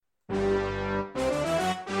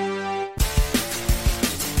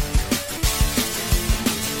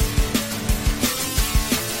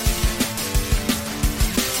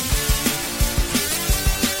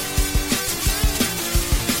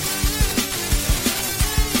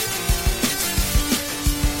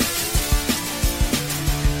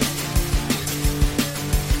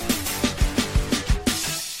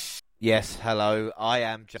Yes, hello. I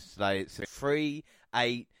am just today. It's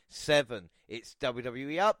 387. It's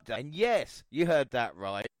WWE Update. And yes, you heard that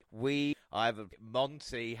right. I have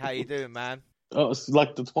Monty. How you doing, man? Oh, it's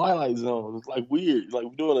like the Twilight Zone. It's like weird. Like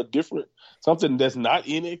we're doing a different something that's not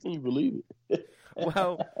in it. Can you believe it?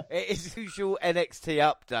 Well, it's usual NXT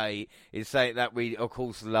update. It's something that we, of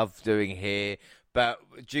course, love doing here. But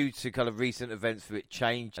due to kind of recent events, it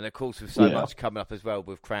changed. And, of course, with so much coming up as well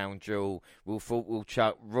with Crown Jewel, we'll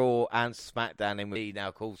chuck Raw and Smackdown in with me. Now,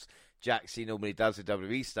 of course, Jaxie normally does the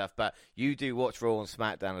WWE stuff, but you do watch Raw and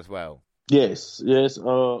Smackdown as well. Yes.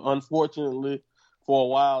 Unfortunately, for a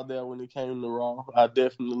while there when it came to Raw, I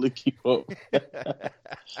definitely keep up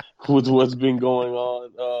with what's been going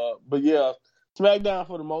on. But, yeah. SmackDown,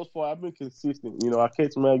 for the most part, I've been consistent. I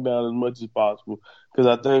catch SmackDown as much as possible because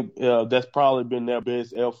I think that's probably been their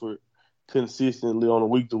best effort consistently on a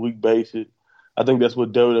week-to-week basis. I think that's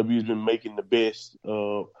what WWE's been making the best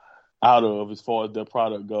out of as far as their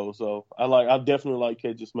product goes. So I definitely like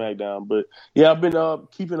catching SmackDown. But, yeah, I've been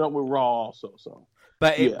keeping up with Raw also. So,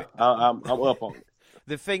 but I'm up on it.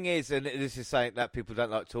 The thing is, and this is something that people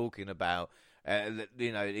don't like talking about,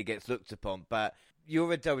 it gets looked upon, but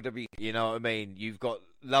you're a WWE, you know what I mean? You've got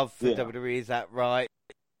love for WWE, is that right?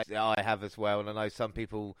 I have as well, and I know some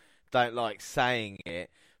people don't like saying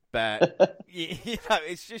it, but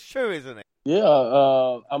it's just true, isn't it? Yeah,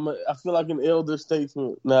 I feel like an elder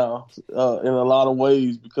statesman now in a lot of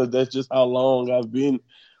ways because that's just how long I've been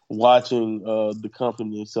watching the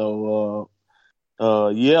company. So,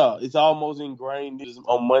 it's almost ingrained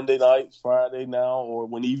on Monday nights, Friday now, or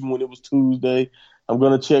even when it was Tuesday. I'm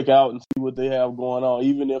going to check out and see what they have going on.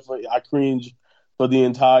 Even if I cringe for the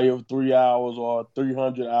entire 3 hours or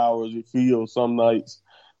 300 hours, it feels some nights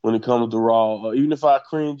when it comes to Raw. Even if I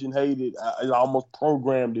cringe and hate it, it's almost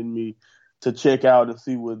programmed in me to check out and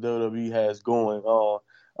see what WWE has going on.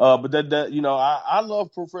 But I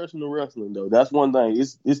love professional wrestling, though. That's one thing.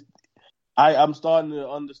 I'm starting to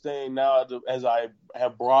understand now as I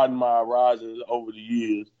have broadened my horizons over the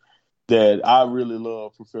years that I really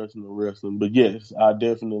love professional wrestling. But yes, I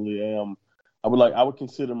definitely am. I would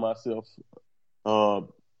consider myself very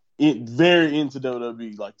into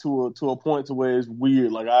WWE, like to a point to where it's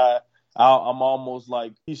weird. Like I'm almost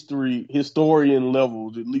like historian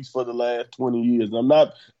levels, at least for the last 20 years. And I'm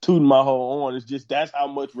not tooting my whole horn. It's just that's how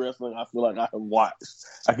much wrestling I feel like I have watched.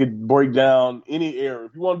 I could break down any era.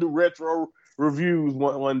 If you want to do retro reviews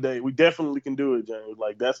one day, we definitely can do it, James.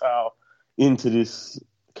 Like that's how into this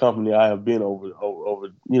company I have been over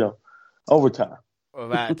time.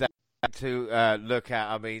 To look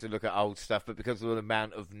at old stuff, but because of the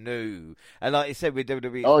amount of new, and like you said with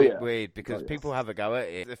WWE, it's weird because people have a go at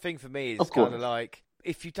it. The thing for me is kind of like,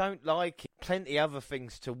 if you don't like it, plenty other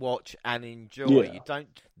things to watch and enjoy.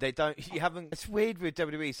 It's weird with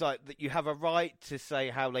WWE. It's like that you have a right to say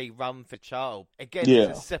how they run for child. Again,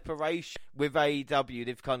 there's a separation. With AEW,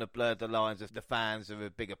 they've kind of blurred the lines of the fans are a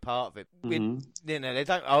bigger part of it. They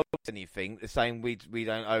don't owe us anything, the same we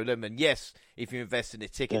don't owe them. And yes, if you invest in a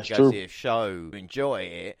ticket to go see a show, enjoy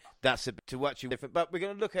it, that's to watch you different. But we're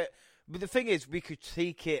going to look at, but the thing is, we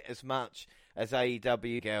critique it as much as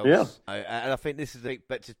AEW girls, and I think this is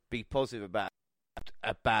but to be positive about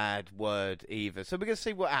a bad word either. So we're going to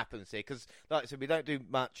see what happens here, because like I said, we don't do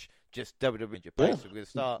much just WWE in Japan. So we're going to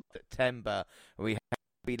start September, and we have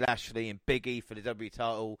Bobby Lashley and Big E for the WWE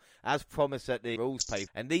title, as promised at the rules pay.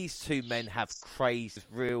 And these two men have crazy,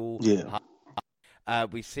 real.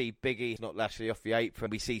 We see Big E, not Lashley, off the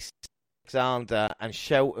apron. We see Alexander and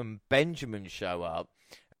Shelton Benjamin show up.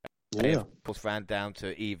 They, of course, ran down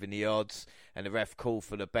to even the odds, and the ref called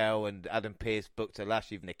for the bell, and Adam Pearce booked a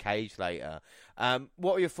Lashley in the cage later.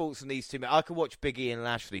 What are your thoughts on these two men? I could watch Big E and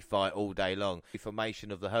Lashley fight all day long. The formation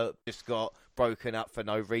of the Hurt just got broken up for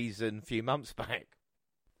no reason a few months back.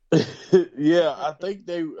 I think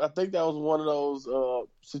that was one of those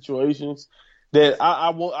situations that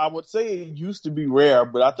I would say it used to be rare,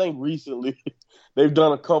 but I think recently they've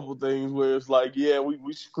done a couple things where it's like,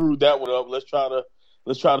 we screwed that one up. Let's try to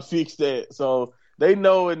fix that. So they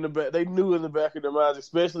knew in the back of their minds,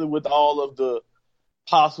 especially with all of the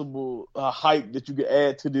possible hype that you could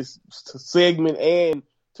add to this segment and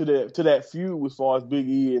to that feud as far as Big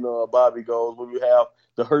E and Bobby goes, when you have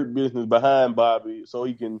the Hurt Business behind Bobby, so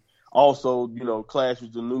he can also clash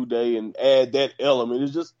with the New Day and add that element.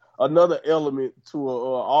 It's just another element to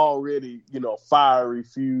a already fiery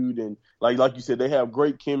feud, and like you said, they have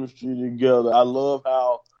great chemistry together. I love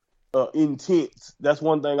how intense. That's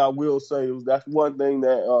one thing I will say. That's one thing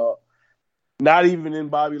that not even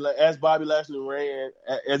in as Bobby Lashley ran,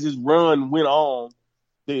 as his run went on,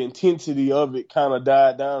 the intensity of it kind of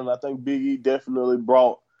died down. And I think Big E definitely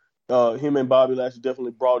brought him and Bobby Lashley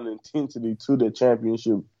definitely brought an intensity to the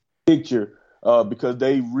championship picture because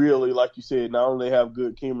they really, like you said, not only they have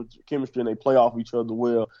good chemistry and they play off each other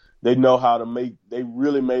well, they know how to they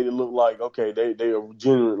really made it look like, okay, they are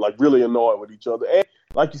genuine, like really annoyed with each other. And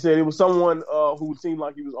like you said, it was someone who seemed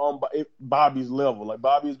like he was on Bobby's level. Like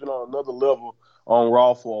Bobby has been on another level on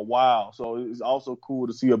Raw for a while. So it's also cool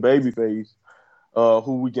to see a babyface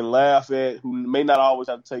who we can laugh at, who may not always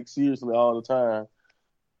have to take seriously all the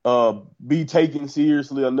time, be taken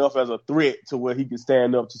seriously enough as a threat to where he can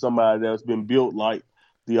stand up to somebody that's been built like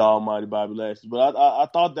the almighty Bobby Lashley. But I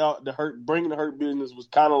thought that bringing the Hurt Business was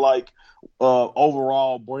kind of like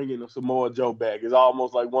overall bringing the Samoa Joe back. It's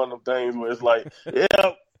almost like one of them things where it's like,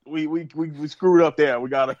 yeah, we screwed up there. We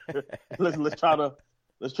gotta let's try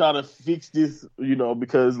to fix this,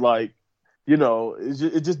 because like,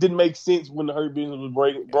 it just didn't make sense when the Hurt Business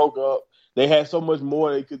was broke up. They had so much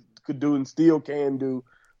more they could do and still can do.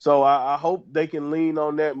 So I hope they can lean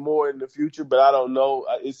on that more in the future, but I don't know.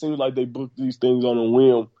 It seems like they book these things on a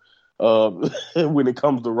whim when it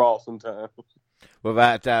comes to Raw sometimes.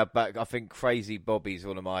 Without doubt, but I think Crazy Bobby's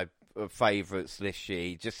one of my favourites this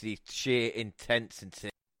year. Just the sheer intensity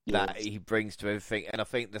that he brings to everything. And I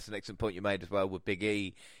think that's an excellent point you made as well with Big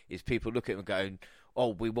E, is people look at him going,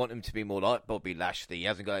 oh, we want him to be more like Bobby Lashley. He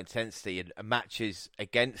hasn't got intensity, and matches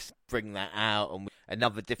against bring that out, and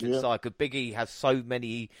another different side. Because Big E has so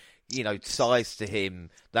many, sides to him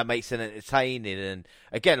that makes it entertaining. And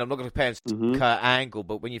again, I'm not going to compare him to Kurt Angle,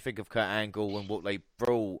 but when you think of Kurt Angle and what they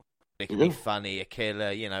brought, it can be funny, a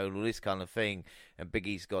killer, all this kind of thing. And Big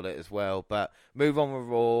E's got it as well. But move on with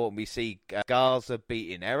Raw, and we see Garza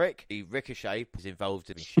beating Eric. Ricochet is involved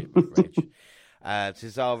in shit with Reg.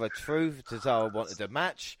 Cesaro wanted a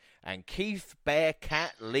match, and Keith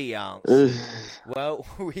Bearcat Lee answered. Well,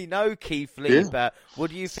 we know Keith Lee, but what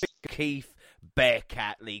do you think of Keith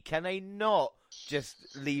Bearcat Lee? Can they not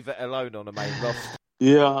just leave it alone on the main roster?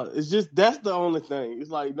 Yeah, it's just, that's the only thing. It's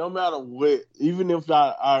like, no matter what, even if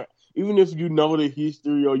you know the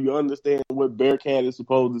history or you understand what Bearcat is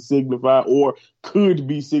supposed to signify or could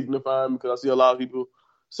be signifying, because I see a lot of people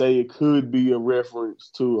say it could be a reference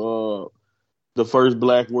to the first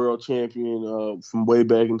black world champion from way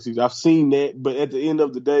back in the 60s. I've seen that, but at the end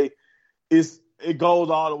of the day, it goes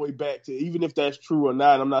all the way back to, even if that's true or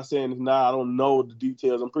not, I'm not saying it's not, I don't know the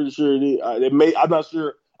details. I'm pretty sure it is. I'm not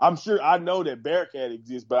sure. I'm sure I know that Bearcat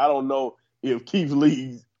exists, but I don't know if Keith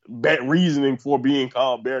Lee's reasoning for being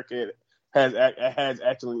called Bearcat has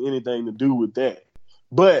actually anything to do with that.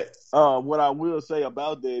 But what I will say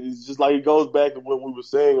about that is just like it goes back to what we were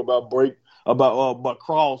saying about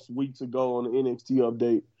Cross weeks ago on the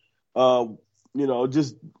NXT update.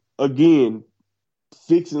 Just again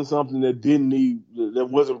fixing something that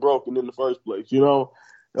wasn't broken in the first place.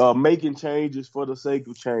 Making changes for the sake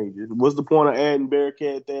of changes. What's the point of adding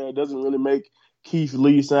Bearcat there? It doesn't really make Keith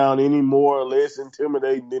Lee sound any more or less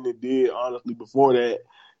intimidating than it did, honestly, before that,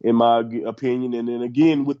 in my opinion. And then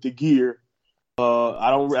again with the gear,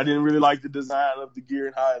 I didn't really like the design of the gear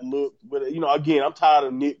and how it looked. But again, I'm tired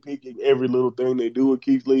of nitpicking every little thing they do with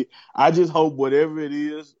Keith Lee. I just hope whatever it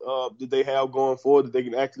is that they have going forward, that they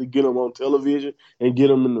can actually get him on television and get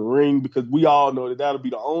him in the ring, because we all know that that'll be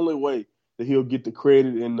the only way that he'll get the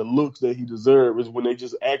credit and the looks that he deserves, is when they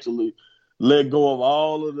just actually let go of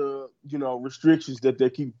all of the restrictions that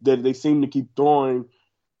they seem to keep throwing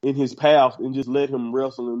in his path, and just let him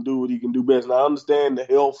wrestle and do what he can do best. And I understand the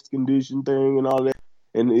health condition thing and all that,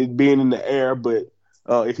 and it being in the air, but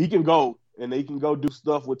if he can go and they can go do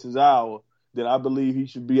stuff with Tozawa, then I believe he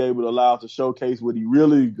should be able to allow to showcase what he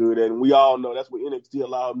really good at. And we all know that's what NXT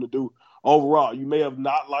allowed him to do. Overall, you may have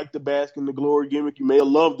not liked the Bask in the Glory gimmick, you may have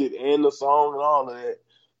loved it and the song and all of that,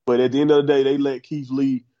 but at the end of the day, they let Keith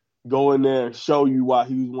Lee go in there and show you why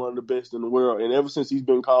he was one of the best in the world. And ever since he's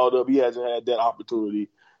been called up, he hasn't had that opportunity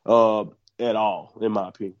at all, in my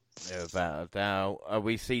opinion. Yeah, without a doubt.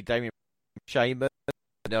 We see Damien Sheamus,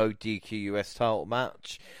 no DQ US title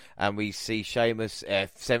match, and we see Sheamus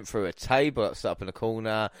sent through a table that's up in the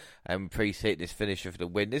corner, and Priest hit this finisher for the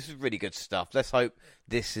win. This is really good stuff. Let's hope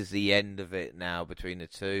this is the end of it now between the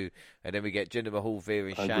two. And then we get Jinder Mahal, Veer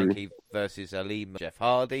and Shanky versus Ali and Jeff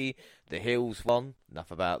Hardy. The Hills won. Enough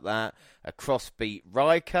about that. A crossbeat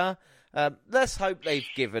Riker. Let's hope they've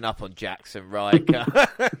given up on Jackson Riker.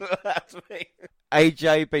 That's me.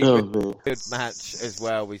 AJ beat a good match as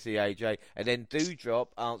well. We see AJ. And then Doudrop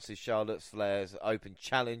answers Charlotte Flair's open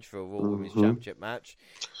challenge for a Raw Women's Championship match.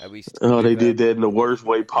 They did that in the worst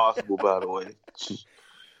way possible, by the way.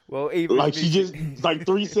 Well, even like she just like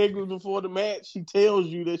 3 seconds before the match, she tells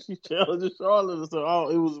you that she's challenging Charlotte. So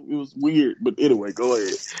it was weird. But anyway, go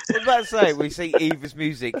ahead. I was about to say, we see Eva's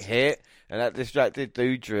music hit and that distracted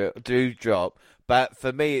do drop. But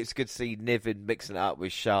for me, it's good to see Niven mixing it up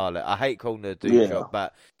with Charlotte. I hate calling her do drop,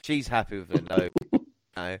 but she's happy with it.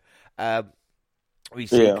 No. We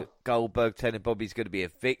see Goldberg telling Bobby's going to be a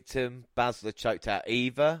victim. Baszler choked out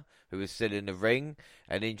Eva, who was still in the ring,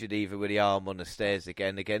 and injured Eva with the arm on the stairs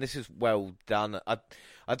again. This is well done. I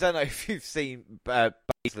don't know if you've seen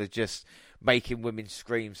Baszler just making women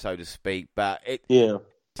scream, so to speak, but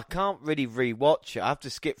I can't really rewatch it. I have to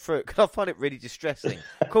skip through it because I find it really distressing.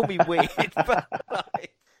 Call me weird, but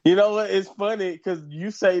like... You know what? It's funny because you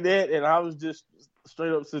say that, and I was just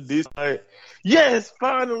straight up sadistic. Like, yes,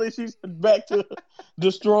 finally she's back to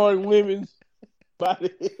destroying women's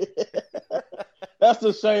body. That's the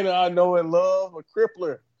Shayna I know and love, a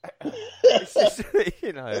crippler.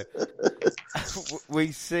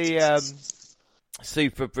 We see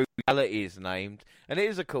Super Brutality is named, and it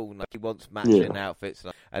is a cool name. He wants matching outfits.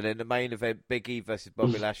 And then the main event, Big E versus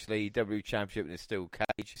Bobby Lashley, W Championship in a steel cage.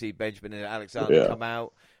 You see Benjamin and Alexander come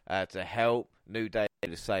out to help. New Day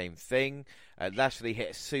did the same thing. Lashley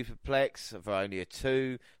hit a superplex for only a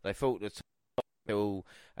 2. They fought the top.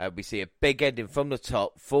 We see a big ending from the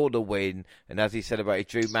top for the win, and as he celebrated,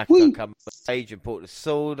 Drew McIntyre come on stage and put the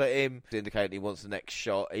sword at him, indicating he wants the next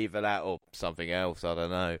shot, either that or something else. I don't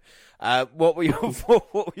know. What were your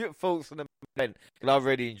thoughts on the event? I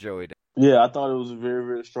really enjoyed it. Yeah, I thought it was a very,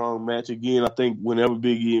 very strong match. Again, I think whenever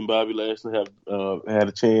Big E and Bobby Lashley have had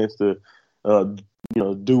a chance to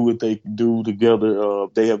do what they do together,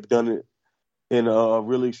 they have done it in a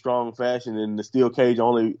really strong fashion, and the steel cage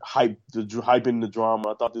only hyping the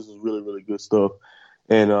drama. I thought this was really, really good stuff,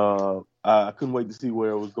 and I couldn't wait to see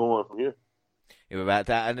where it was going from here. About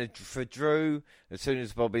that, and then for Drew, as soon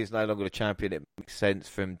as Bobby is no longer the champion, it makes sense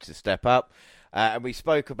for him to step up. And we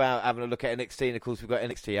spoke about having a look at NXT, and of course we've got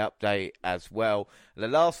NXT Update as well. And the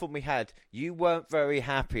last one we had, you weren't very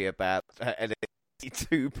happy about NXT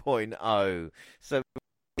 2.0, so.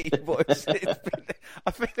 I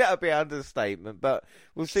think that would be an understatement, but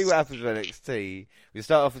we'll see what happens with NXT. We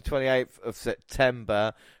start off the 28th of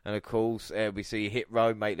September, and of course, we see Hit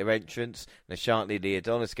Row make their entrance. And Shantley Lee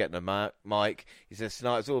Adonis getting the mic. He says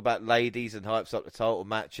tonight it's all about ladies and hypes up the title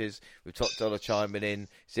matches, with Top Dollar chiming in.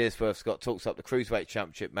 Searsworth Scott talks up the Cruiserweight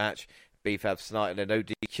Championship match. B-Fab tonight, and then no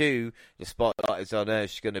DQ. The spotlight is on her.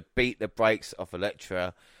 She's going to beat the brakes off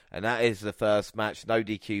Elektra. And that is the first match. No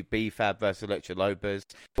DQ, B-Fab versus Elektra Lopez.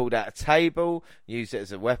 Pulled out a table, used it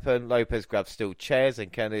as a weapon. Lopez grabbed steel chairs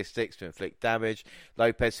and Kennedy sticks to inflict damage.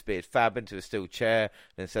 Lopez speared Fab into a steel chair,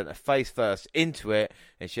 then sent her face first into it,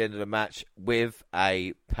 and she ended the match with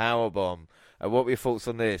a powerbomb. What were your thoughts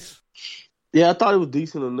on this? Yeah, I thought it was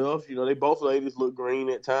decent enough. They both ladies look green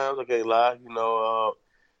at times. I can't lie.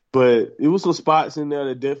 But it was some spots in there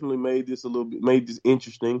that definitely made this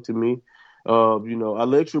interesting to me.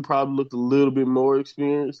 Elektra probably looked a little bit more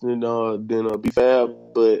experienced than B-Fab,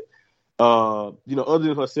 but other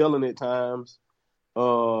than her selling at times,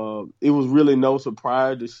 it was really no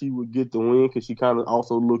surprise that she would get the win because she kind of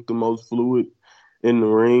also looked the most fluid in the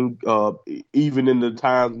ring. Even in the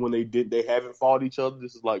times when they haven't fought each other,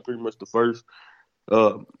 this is like pretty much the first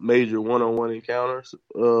major one-on-one encounters.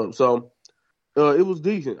 It was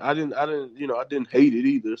decent. I didn't hate it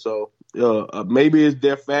either. So maybe it's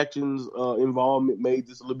their factions involvement made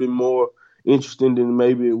this a little bit more interesting than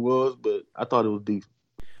maybe it was, but I thought it was decent.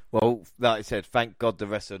 Well, like I said, thank God the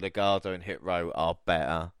rest of Legado and Hit Row are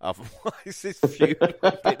better. Otherwise, this feud would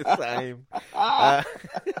be the same.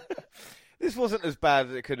 This wasn't as bad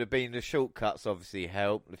as it could have been. The shortcuts obviously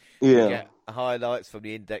helped. Yeah. You get highlights from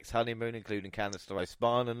the Index honeymoon, including Candice LeRae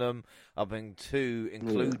sparring them, up in 2,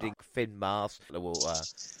 including Finn Mars at the water.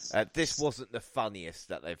 This wasn't the funniest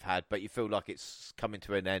that they've had, but you feel like it's coming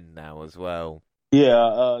to an end now as well.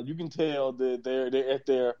 Yeah, you can tell that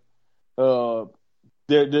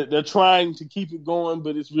they're trying to keep it going,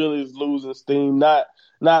 but it's really losing steam. Not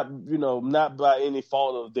by any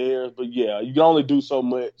fault of theirs, but yeah, you can only do so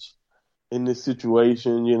much in this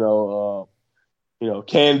situation.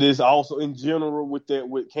 Candice also in general with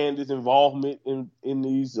Candice involvement in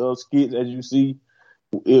these skits, as you see,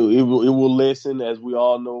 it will lessen, as we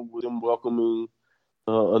all know, with them welcoming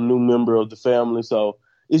a new member of the family. So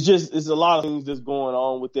it's a lot of things that's going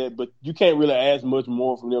on with that, but you can't really ask much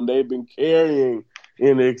more from them. They've been carrying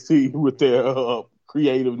NXT with their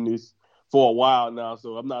creativeness for a while now,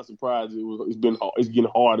 so I'm not surprised it's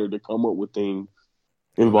getting harder to come up with things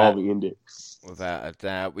involving Index. Without a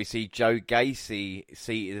doubt. We see Joe Gacy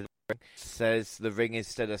seated says the ring is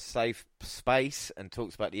still a safe space and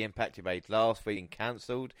talks about the impact he made last week and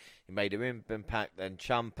cancelled. He made an impact and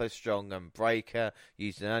Ciampa, strong and breaker,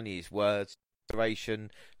 using only his words,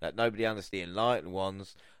 that nobody understood the enlightened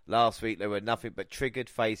ones. Last week there were nothing but triggered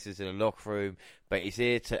faces in the locker room, but he's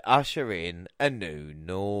here to usher in a new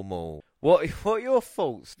normal. What are your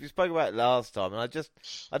thoughts? We spoke about it last time, and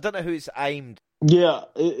I don't know who it's aimed. Yeah,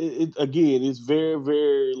 again, it's very,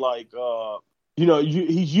 very like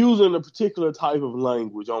he's using a particular type of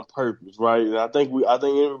language on purpose, right? And I think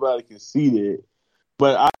everybody can see that.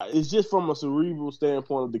 But it's just from a cerebral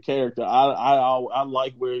standpoint of the character. I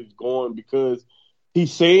like where he's going because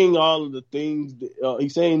he's saying all of the things.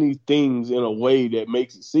 He's saying these things in a way that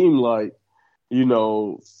makes it seem like,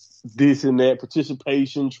 this and that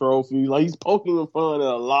participation trophy. Like he's poking fun at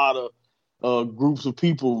a lot of groups of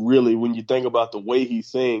people, really, when you think about the way he's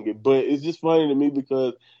saying it. But it's just funny to me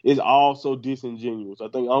because it's all so disingenuous. I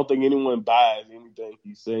don't think anyone buys anything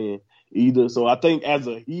he's saying either. So I think as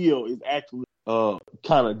a heel, it's actually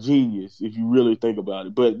kind of genius if you really think about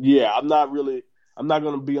it. But yeah, I'm not going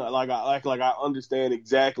to be like I understand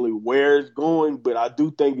exactly where it's going, but I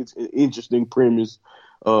do think it's an interesting premise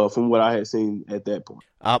from what I had seen at that point.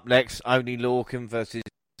 Up next, Oney Lorcan versus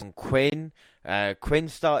Quinn. Quinn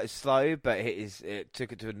started slow, but it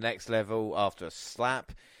took it to the next level after a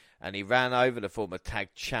slap, and he ran over the former tag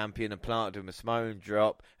champion and planted him a Samoan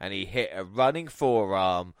drop, and he hit a running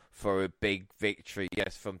forearm for a big victory.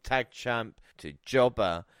 Yes, from tag champ to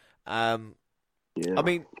jobber. Yeah. I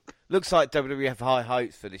mean, looks like WWE have high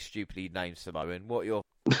hopes for this stupidly named Samoan. What are your...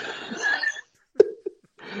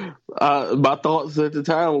 my thoughts at the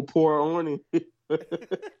time were poor Oney.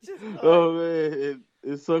 Oh, man.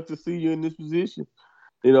 It sucks to see you in this position.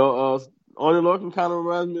 Oney Lorcan kind of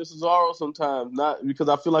reminds me of Cesaro sometimes. Not because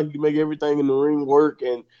I feel like you can make everything in the ring work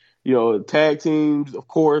and, tag teams, of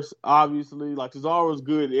course, obviously. Like Cesaro's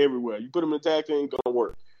good everywhere. You put him in a tag team, it's going to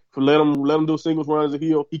work. Let him do singles run as a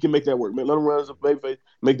heel, he can make that work. Let him run as a babyface,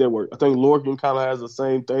 make that work. I think Lorcan kind of has the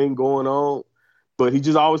same thing going on, but he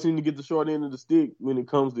just always seems to get the short end of the stick when it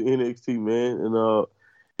comes to NXT, man. And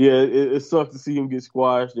it sucks to see him get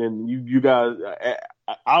squashed. And you guys,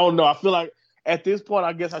 I don't know. I feel like at this point,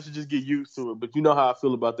 I guess I should just get used to it. But you know how I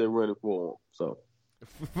feel about that running form. So,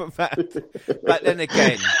 but then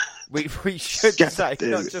again, we should say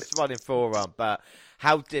not just running forearm, but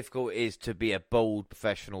how difficult it is to be a bald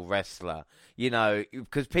professional wrestler.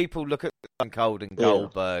 Because people look at Cold and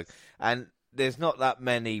Goldberg, and there's not that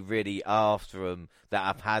many really after them that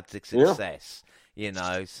have had the success.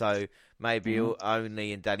 So maybe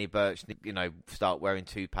Oney and Danny Burch, start wearing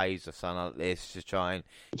toupees or something like this to try and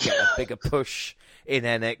get a bigger push in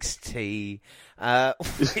NXT.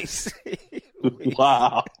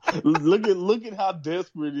 Wow! Look at how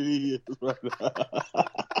desperate it is right now.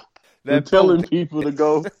 They're telling people to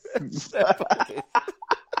go.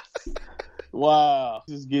 Wow,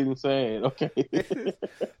 this is getting sad. Okay,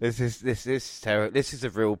 this is terrible. This is a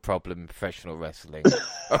real problem in professional wrestling.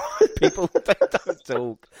 People don't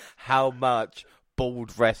talk how much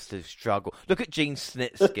bald wrestlers struggle. Look at Gene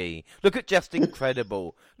Snitsky. Look at Just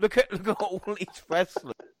Incredible. Look at all these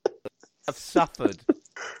wrestlers have suffered.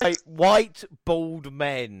 White bald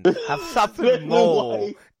men have suffered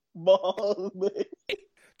more. Bald men.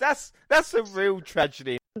 That's a real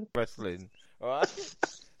tragedy in wrestling. All right.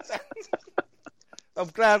 I'm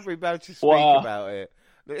glad we managed to speak about it.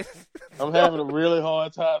 I'm having a really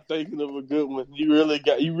hard time thinking of a good one. You really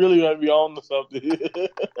got to be on to something.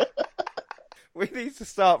 We need to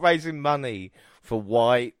start raising money for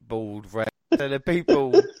white bald wrestlers. The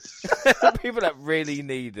people that really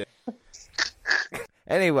need it.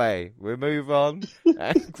 Anyway, we'll move on.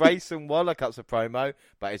 Grayson Waller cuts a promo,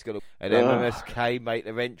 but he's got an MMSK make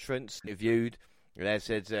their entrance. Interviewed, and they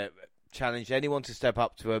said challenge anyone to step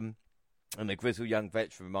up to him. And the grizzled young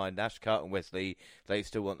veteran remind Ashcart and Wesley they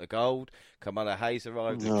still want the gold. Kamala Hayes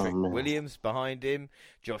arrived with Trick Williams behind him.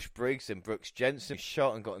 Josh Briggs and Brooks Jensen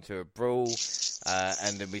shot and got into a brawl.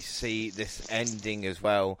 And then we see this ending as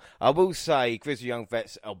well. I will say grizzled young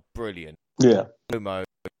vets are brilliant. Yeah.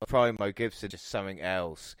 Promo gives it just something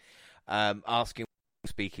else. Asking,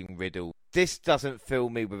 speaking riddle. This doesn't fill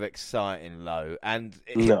me with exciting low. And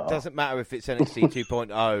it doesn't matter if it's NXT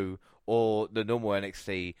 2.0 or the normal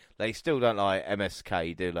NXT, they still don't like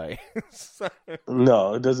MSK, do they? So...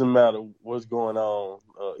 No, it doesn't matter what's going on.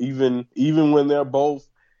 Even when they're both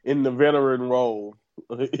in the veteran role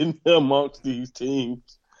amongst these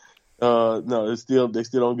teams, no, they still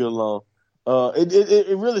don't get along.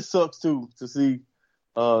 It really sucks too to see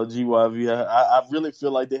GYV. I really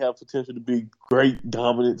feel like they have potential to be great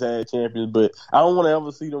dominant tag champions, but I don't want to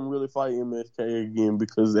ever see them really fight MSK again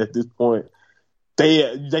because at this point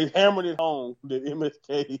they hammered it home that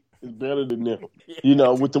MSK is better than them. You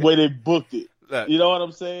know, with the way they booked it. Look, you know what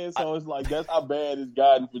I'm saying? So it's like that's how bad it's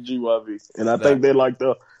gotten for GYV, and I think they're like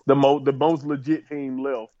the most legit team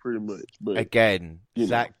left, pretty much. But again,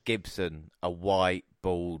 Zach Gibson, a white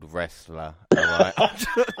bald wrestler. All right.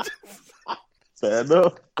 Fair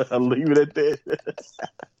enough. I'll leave it at that.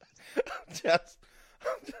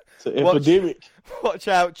 It's an epidemic. Watch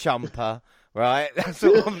out, Chumper. Right? That's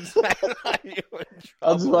what I'm saying. Like,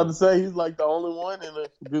 I was just about to say, he's like the only one in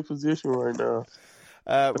a good position right now.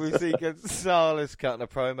 We see Gonzalez cutting a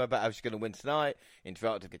promo about how she's going to win tonight.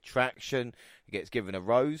 Interrupted attraction. He gets given a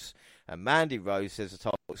rose. And Mandy Rose says the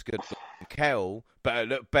top looks good on Kel, but it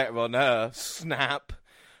looked better on her. Snap.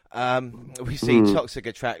 We see Toxic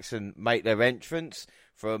Attraction make their entrance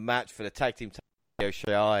for a match for the tag team title,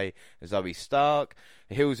 Shirai and Zoe Stark.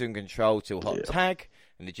 The Heels in control till hot tag,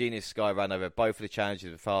 and the Genius Sky ran over both of the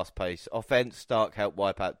challengers with fast-paced offense. Stark helped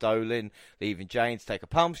wipe out Dolan, leaving Jane to take a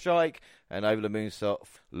palm strike, and over the moonsault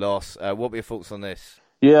loss. What were your thoughts on this?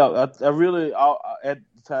 Yeah, I really, at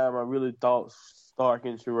the time, I really thought Stark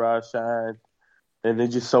and Shirai shined, and they're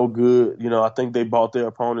just so good. You know, I think they brought their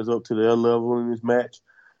opponents up to their level in this match.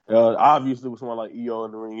 Obviously, with someone like Io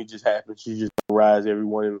in the ring, it just happened. She just rise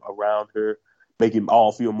everyone around her, make it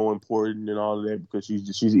all feel more important and all of that because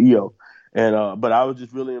she's Io. And but I was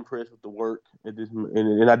just really impressed with the work at this,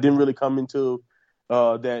 and I didn't really come into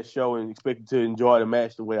that show and expected to enjoy the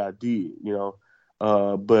match the way I did, you know.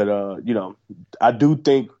 But you know, I do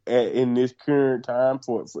think in this current time,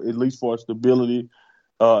 for at least for stability,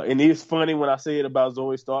 and it's funny when I say it about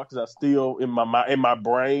Zoe Stark because I still in my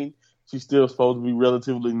brain. She's still supposed to be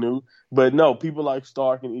relatively new. But no, people like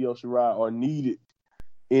Stark and Io Shirai are needed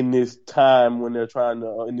in this time when they're trying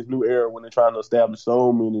to, in this new era when they're trying to establish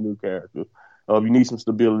so many new characters. You need some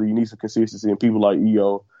stability, you need some consistency, and people like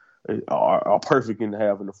Io are perfect in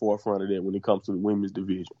having the forefront of that when it comes to the women's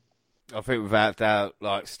division. I think without doubt,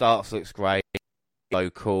 like, Starks looks great, so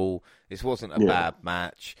cool. This wasn't a bad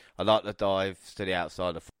match. I like the dives to the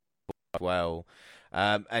outside of as well.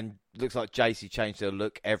 And looks like JC changed her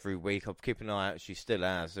look every week. I'm keeping an eye out. She still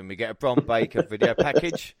has. And we get a Bron Baker video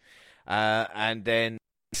package. And then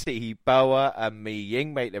see Boa and Mi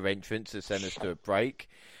Ying make their entrance to send us to a break.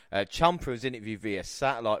 Ciampa is interviewed via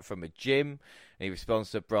satellite from a gym. And he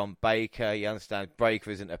responds to Bron Baker. He understands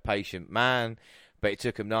Baker isn't a patient man. But it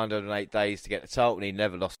took him 908 days to get the title, and he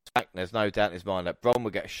never lost back. There's no doubt in his mind that Bron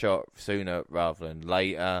will get a shot sooner rather than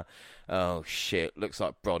later. Oh, shit. Looks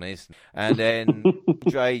like Bron is. And then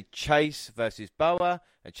Andre Chase versus Boa.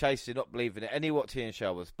 And Chase did not believe in any what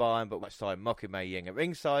TNA was buying, but much time mocking Mei Ying at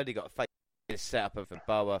ringside. He got a fake set up for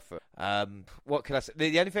Boa. What can I say?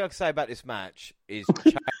 The only thing I can say about this match is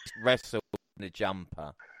Chase wrestled in the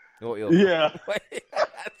jumper.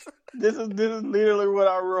 This is literally what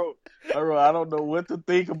I wrote. I don't know what to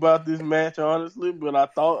think about this match, honestly, but I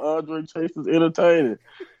thought Andre Chase was entertaining.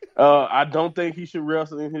 I don't think he should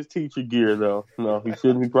wrestle in his teacher gear, though. No, he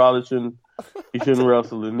shouldn't. He probably shouldn't. He shouldn't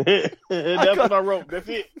wrestle in it. That's what I wrote. That's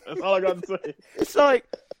it. That's all I got to say. It's like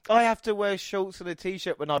I have to wear shorts and a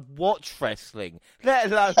t-shirt when I watch wrestling,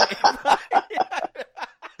 let alone.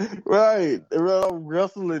 Right. I'm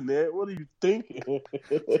wrestling that. What are you thinking?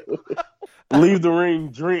 Leave the ring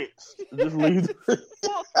drenched. Just leave the ring.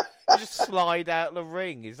 Just slide out the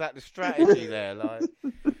ring. Is that the strategy there? Like,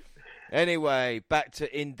 anyway, back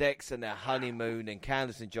to Index and their honeymoon, and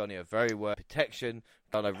Candice and Johnny are very well protection.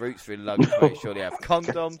 Donna roots for luggage to make sure they have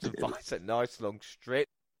condoms and finds a nice long strip.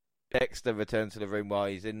 Dexter returns to the room while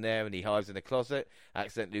he's in there, and he hides in the closet,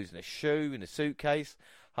 accidentally losing a shoe in a suitcase.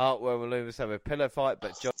 Hartwell and Loomis have a pillow fight,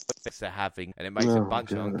 but John Dexter having, and it makes a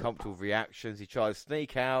bunch of uncomfortable reactions. He tries to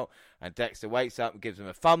sneak out, and Dexter wakes up and gives him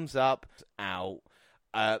a thumbs up. Out.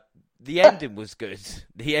 The ending was good.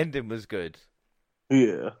 The ending was good.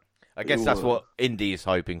 Yeah. I guess that's what Indy is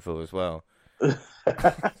hoping for as well.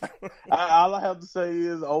 All I have to say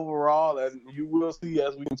is overall, and you will see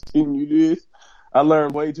as we continue this, I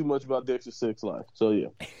learned way too much about Dexter's sex life. So, yeah.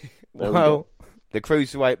 Well, the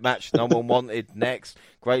Cruiserweight match no one wanted next.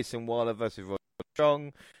 Grayson Waller versus Roy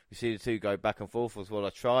Strong. We see the two go back and forth as well. I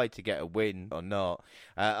tried to get a win or not.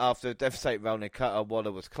 After a devastating rolling cutter,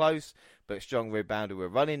 Waller was close, but Strong rebounded with a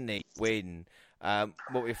running knee win. What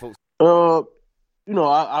were your thoughts? You know,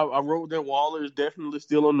 I wrote that Waller is definitely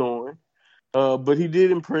still annoying. But he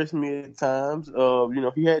did impress me at times. You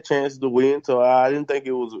know, he had chances to win, so I didn't think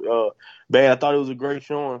it was bad. I thought it was a great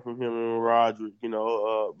showing from him and Roderick, you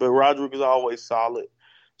know. But Roderick is always solid.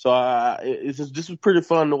 So this was pretty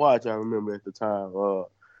fun to watch. I remember at the time,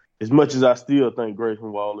 as much as I still think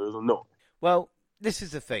Grayson Waller is annoying. Well, this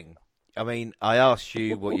is the thing. I mean, I asked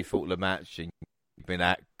you what you thought of the match, and you've been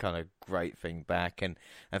that kind of great thing back. And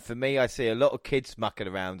for me, I see a lot of kids mucking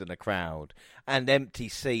around in the crowd and empty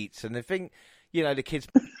seats. And the thing, you know, the kids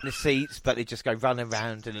in the seats, but they just go running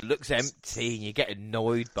around and it looks empty and you get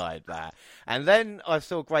annoyed by that. And then I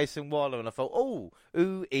saw Grayson Waller and I thought, oh,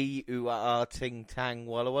 ooh-ee, ooh-ah, ting-tang,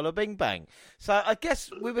 walla walla bing bang. So I guess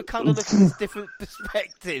we were kind of looking at different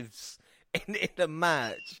perspectives in the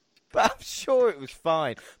match. But I'm sure it was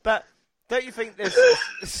fine. But don't you think there's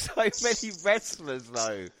so many wrestlers,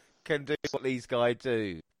 though, can do what these guys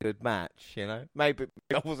do? Good match, you know? Maybe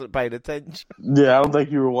I wasn't paying attention. Yeah, I don't think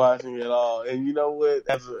you were watching at all. And you know what?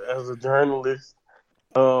 As a journalist,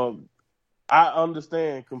 I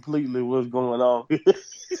understand completely what's going on.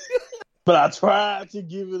 But I tried to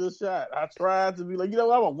give it a shot. I tried to be like, you know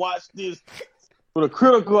what? I'm going to watch this with a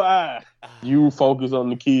critical eye. You focus on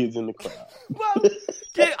the kids in the crowd. Well,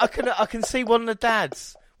 yeah, I can see one of the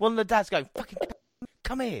dads going, fucking,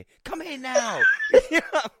 come here now. You know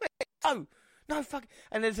what I mean? No, fuck.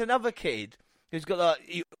 And there's another kid who's got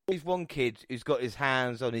he's one kid who's got his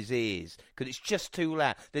hands on his ears because it's just too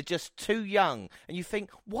loud. They're just too young. And you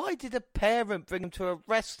think, why did a parent bring them to a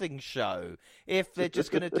wrestling show if they're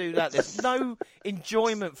just going to do that? There's no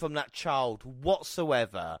enjoyment from that child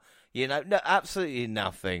whatsoever. You know, no, absolutely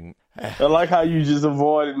nothing. I like how you just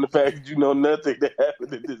avoided the fact that you know nothing that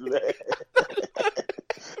happened in this match.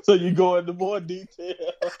 So you go into more detail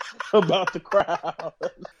about the crowd.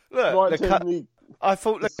 Look, I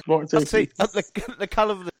thought the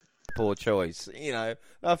colour of the poor choice. You know,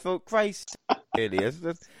 I thought Grace really is.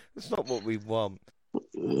 That's not what we want.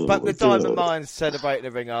 But the Diamond Mines celebrate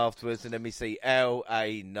the ring afterwards, and then we see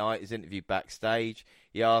L.A. Knight is interviewed backstage.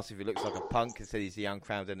 He asks if he looks like a punk and said he's the young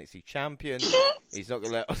crowned NXT champion. He's not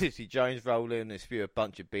going to let Odyssey Jones roll in and spew a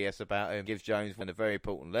bunch of BS about him. Gives Jones a very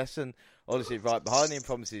important lesson. Odyssey right behind him,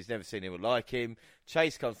 promises he's never seen anyone like him.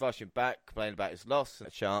 Chase comes rushing back, complaining about his loss and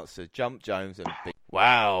a chance to jump Jones. And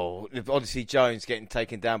wow, Odyssey Jones getting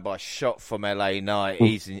taken down by a shot from LA Knight.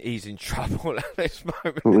 He's in trouble at this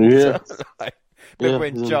moment. Yeah. Remember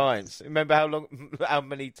when Giants? Remember how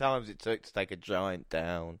many times it took to take a giant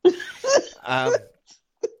down?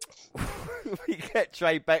 We get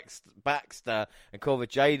Trey Baxter and Corva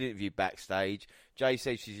Jade interviewed backstage. Jay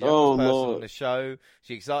says she's the youngest person on the show.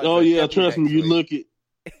 She's excited. Oh yeah, trust me, you look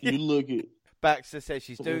it. Baxter says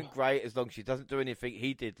she's doing great as long as she doesn't do anything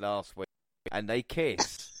he did last week, and they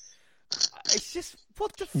kiss. It's just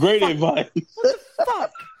what the great fuck? Advice.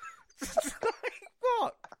 What the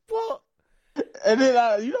fuck? What? And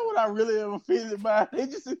then you know what I really am offended by? They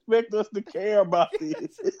just expect us to care about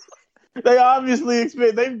this. They obviously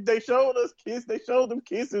expect they showed us kiss. They showed them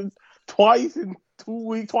kissing twice in 2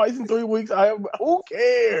 weeks, twice in 3 weeks. Who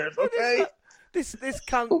cares? Okay. This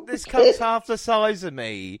cunt's half the size of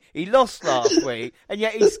me. He lost last week, and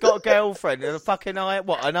yet he's got a girlfriend and a fucking eye.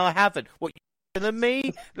 What? And I haven't. What? You than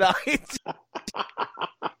me? Like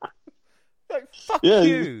fuck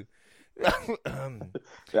you.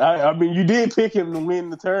 I mean, you did pick him to win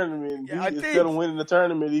the tournament. Yeah, Instead of winning the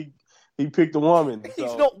tournament, he picked a woman. So,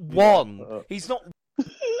 he's not won. He's not.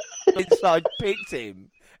 Since I picked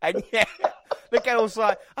him, and yeah, the girl's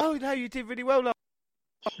like, "Oh no, you did really well."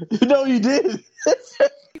 No, you did.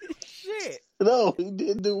 Shit. No, he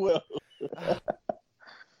didn't do well.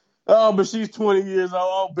 Oh, but she's 20 years old.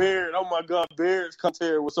 Oh, Barrett. Oh, my God. Barrett's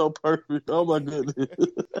commentary was so perfect. Oh, my goodness.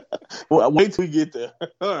 Well, wait till we get there.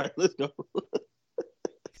 All right, let's go.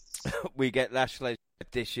 We get Lashley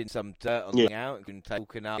dishing some dirt on the out and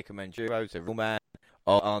talking up Manjuro to Real Man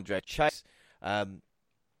or Andre Chase. I'm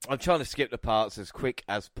trying to skip the parts as quick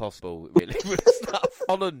as possible, really. Stuff.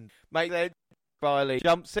 Holland, make that Riley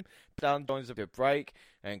jumps in. Down joins up a break.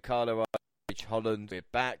 And Carla Riley, Holland, we're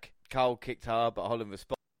back. Cole kicked hard, but Holland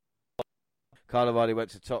responded. Kyle O'Reilly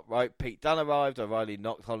went to top right. Pete Dunne arrived. O'Reilly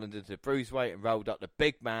knocked Holland into the bruiseweight and rolled up the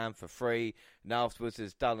big man for free. And afterwards,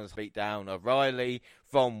 as Dunne's beat down O'Reilly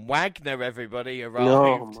from Wagner, everybody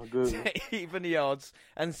arrived to even the odds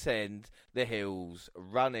and send the Hills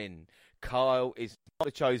running. Kyle is not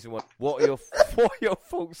the chosen one. What are your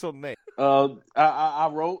thoughts on this? I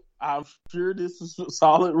wrote, I'm sure this is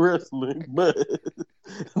solid wrestling, but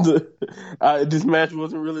this match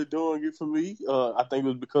wasn't really doing it for me. I think it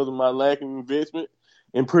was because of my lack of investment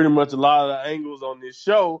in pretty much a lot of the angles on this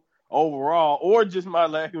show overall, or just my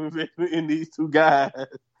lack of investment in these two guys.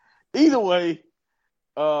 Either way,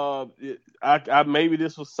 I maybe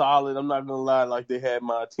this was solid. I'm not gonna lie, like they had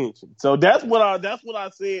my attention. So that's what I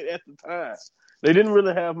said at the time. They didn't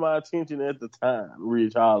really have my attention at the time,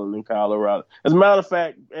 Ridge Holland and Kyle O'Reilly. As a matter of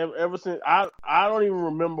fact, ever since I don't even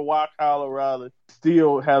remember why Kyle O'Reilly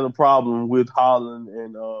still has a problem with Holland,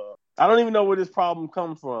 and I don't even know where this problem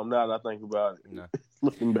comes from now that I think about it. No.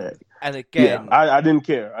 Looking back, and again, I didn't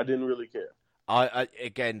care. I didn't really care.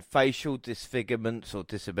 Again, facial disfigurements or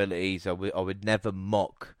disabilities, I would never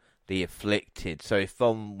mock the afflicted. So if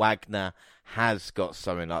Von Wagner has got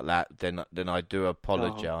something like that, then I do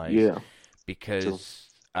apologise. Because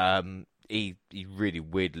he's really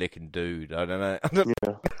weird looking dude. I don't know.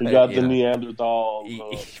 Yeah, he got the Neanderthal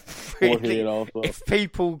forehead also. If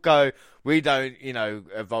people go, we don't,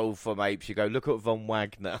 evolve from apes, you go, look at Von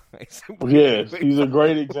Wagner. Yes, he's a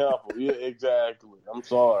great example. Yeah, exactly. I'm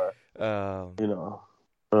sorry.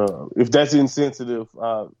 If that's insensitive,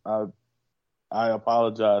 I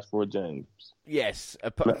apologize for James. Yes,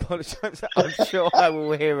 apologize. I'm sure I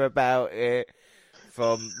will hear about it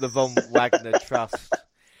from the Von Wagner Trust.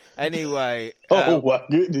 Anyway. My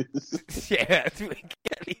goodness. Yeah.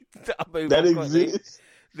 That exists.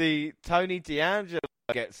 The Tony D'Angelo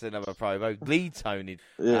gets another promo. Lead Tony.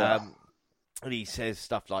 Yeah. And he says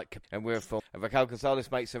stuff like, and Raquel Gonzalez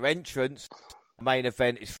makes her entrance. The main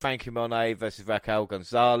event is Frankie Monet versus Raquel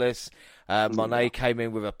Gonzalez. Monet came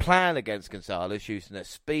in with a plan against Gonzalez, using her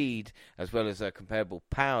speed as well as her comparable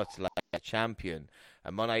power to lay a champion.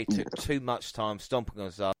 And Monet took too much time stomping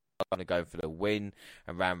Gonzalez to go for the win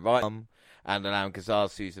and ran right on and allowing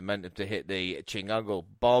Gonzalez to use the momentum to hit the Chingungle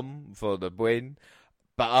bomb for the win.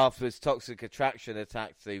 But afterwards, Toxic Attraction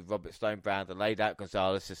attacked the Robert Stone brand and laid out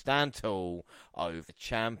Gonzalez to stand tall over the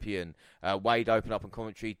champion. Wade opened up on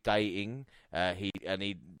commentary dating. He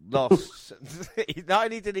lost. Not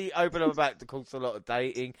only did he open up about the course a lot of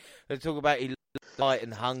dating, they talk about he lost light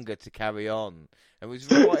and hunger to carry on. It was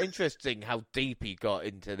quite interesting how deep he got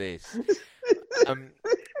into this.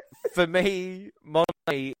 For me,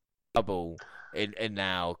 Monet double in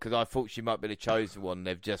now, because I thought she might be the chosen one.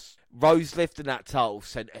 They've just Rose lifting that title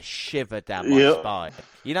sent a shiver down my spine.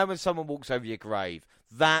 You know when someone walks over your grave,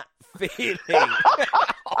 that feeling.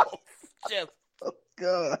 Just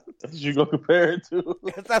God, that's what you gonna compare it to?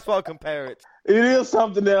 That's what I compare it to. It is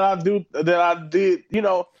something that I did.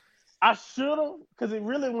 I should have, because it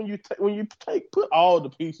really when you put all the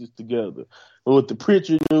pieces together with the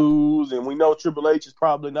Pritchard news, and we know Triple H is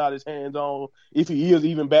probably not his hands on. If he is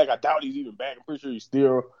even back, I doubt he's even back. I'm pretty sure he's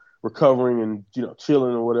still recovering and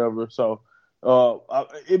chilling or whatever. So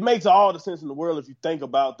it makes all the sense in the world if you think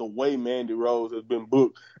about the way Mandy Rose has been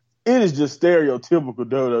booked. It is just stereotypical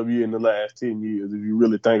WWE in the last 10 years if you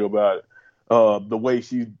really think about it. The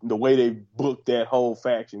way they booked that whole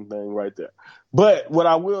faction thing right there. But what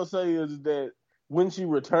I will say is that when she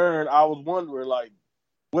returned, I was wondering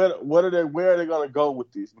where are they going to go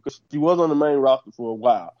with this? Because she was on the main roster for a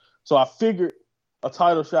while, so I figured a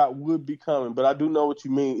title shot would be coming. But I do know what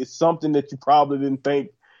you mean. It's something that you probably didn't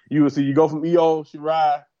think you would see. You go from Io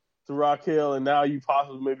Shirai to Raquel, and now you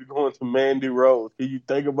possibly maybe going to Mandy Rose. Can you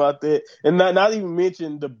think about that? And not even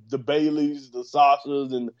mention the Baileys, the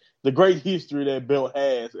Sashas, and the great history that belt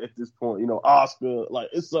has at this point. Oscar,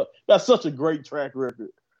 that's such a great track record.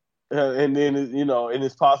 And then and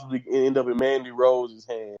it's possibly end up in Mandy Rose's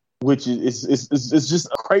hand, which is it's just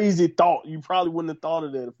a crazy thought. You probably wouldn't have thought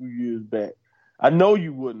of that a few years back. I know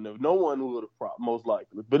you wouldn't have. No one would have, most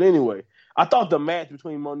likely. But anyway, I thought the match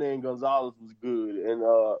between Monet and Gonzalez was good, and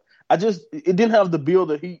it didn't have the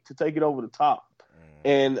build of heat to take it over the top.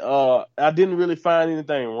 And I didn't really find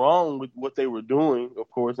anything wrong with what they were doing, of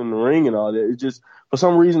course, in the ring and all that. It just, for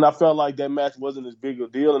some reason, I felt like that match wasn't as big a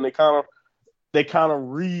deal, and they kind of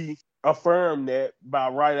reaffirmed that by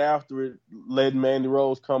right after it, letting Mandy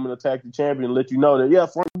Rose come and attack the champion and let you know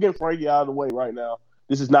that, we're getting Frankie out of the way right now.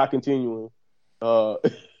 This is not continuing.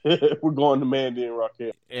 We're going to Mandy and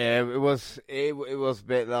Raquel. Yeah, it was a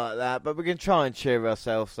bit like that, but we're going to try and cheer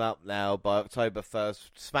ourselves up now. By October 1st,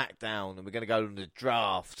 SmackDown, and we're going to go to the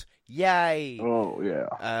draft. Yay! Oh,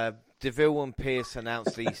 yeah. DeVille and Pierce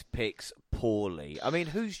announced these picks poorly. I mean,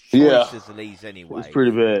 whose choices are these anyway? It's pretty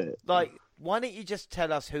bad. Why don't you just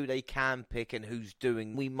tell us who they can pick and who's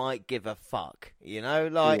doing? We might give a fuck,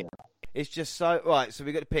 It's just so... Right, so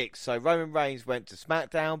we got the picks. So Roman Reigns went to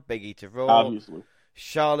SmackDown, Big E to Raw. Obviously.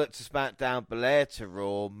 Charlotte to SmackDown, Belair to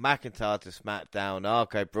Raw, McIntyre to SmackDown,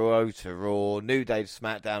 RK Bro to Raw, New Day to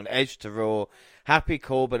SmackDown, Edge to Raw, Happy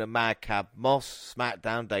Corbin and Madcap Moss,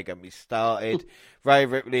 SmackDown, they got me started, Rhea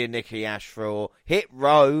Ripley and Nikki Ash Raw, Hit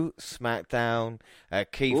Row, SmackDown,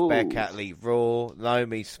 Keith Bearcat Lee Raw,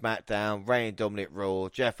 Naomi SmackDown, Ray and Dominic Raw,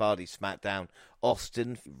 Jeff Hardy SmackDown,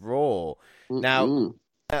 Austin Raw. Now,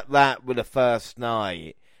 that with the first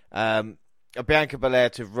night, Bianca Belair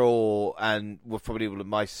to Raw, and was probably the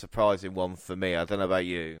most surprising one for me. I don't know about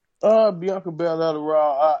you. Bianca Belair to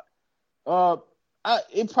Raw.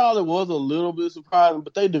 It probably was a little bit surprising,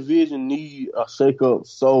 but their division need a shakeup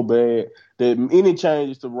so bad that any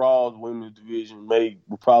changes to Raw's women's division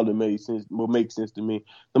will make sense to me.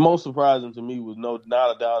 The most surprising to me was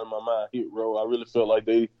not a doubt in my mind Hit Row. I really felt like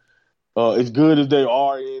they, as good as they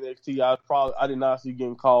are in NXT, I did not see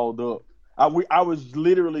getting called up. I was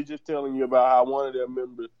literally just telling you about how one of their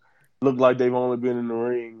members looked like they've only been in the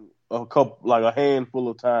ring a handful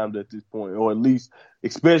of times at this point, or at least,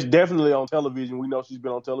 definitely on television. We know she's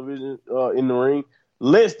been on television in the ring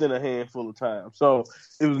less than a handful of times. So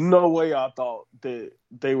it was no way I thought that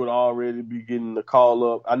they would already be getting the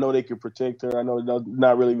call up. I know they can protect her. I know it's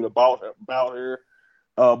not really even about her.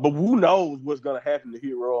 But who knows what's going to happen to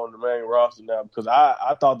Hero on the main roster now? Because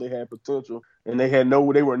I thought they had potential, and they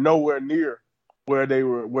were nowhere near where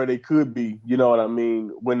they could be. You know what I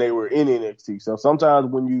mean? When they were in NXT. So sometimes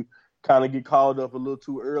when you kind of get called up a little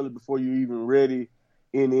too early before you're even ready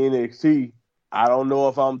in NXT, I don't know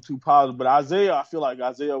if I'm too positive. But I feel like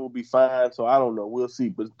Isaiah will be fine. So I don't know. We'll see.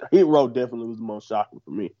 But Hero definitely was the most shocking for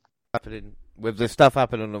me. With the stuff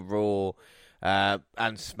happening on Raw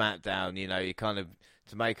and SmackDown, you kind of,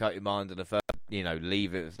 to make up your mind on the first,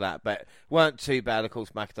 leave it as that. But weren't too bad. Of course,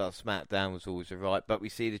 McIntyre SmackDown was always alright. But we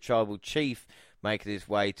see the Tribal Chief making his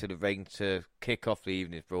way to the ring to kick off the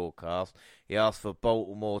evening's broadcast. He asked for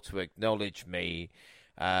Baltimore to acknowledge me.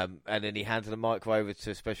 And then he handed the mic over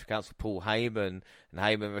to Special Counsel Paul Heyman. And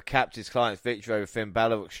Heyman recapped his client's victory over Finn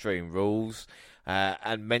Balor Extreme Rules.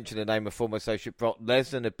 And mentioned the name of former associate Brock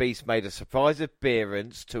Lesnar. The Beast made a surprise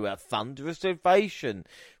appearance to a thunderous ovation.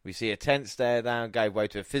 We see a tense stare down, gave way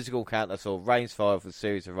to a physical count that saw Reigns fire for a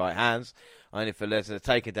series of right hands, only for Lesnar to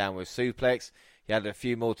take him down with a suplex. He added a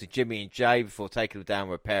few more to Jimmy and Jay before taking him down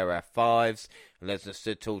with a pair of F5s. And Lesnar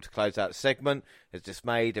stood tall to close out the segment as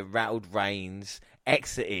dismayed and rattled Reigns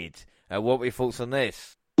exited. What were your thoughts on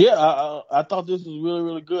this? Yeah, I thought this was really,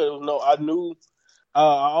 really good. I knew. I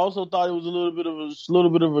also thought it was a little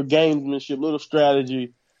bit of a gamesmanship, little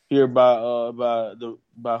strategy here by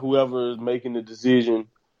whoever is making the decision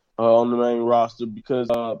on the main roster, because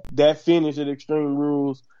that finish at Extreme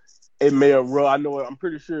Rules, it may have I'm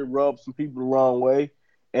pretty sure it rubbed some people the wrong way,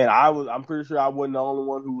 and I'm pretty sure I wasn't the only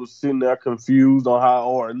one who was sitting there confused on how,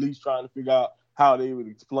 or at least trying to figure out how they would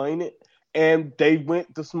explain it. And they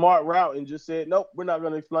went the smart route and just said, nope, we're not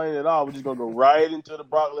going to explain it at all. We're just going to go right into the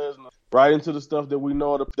Brock Lesnar, right into the stuff that we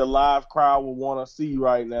know the live crowd will want to see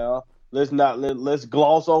right now. Let's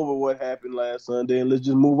gloss over what happened last Sunday and let's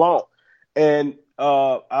just move on. And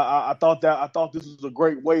I thought this was a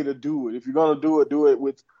great way to do it. If you're going to do it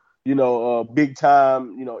with, big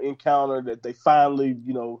time, encounter that they finally,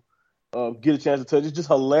 get a chance to touch. It's just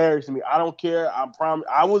hilarious to me. I don't care. I promise.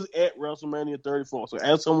 I was at WrestleMania 34. So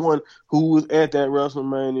as someone who was at that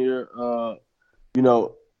WrestleMania,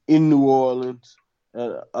 in New Orleans,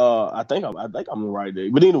 I think I'm the right day.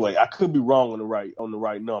 But anyway, I could be wrong on the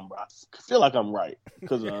right number. I feel like I'm right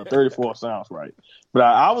because 34 sounds right. But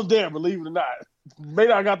I was there, believe it or not.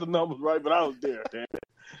 Maybe I got the numbers right, but I was there. Damn it.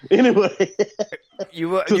 Anyway, you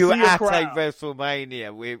were at a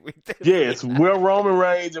WrestleMania. Yes, where Roman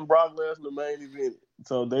Reigns and Brock Lesnar main event.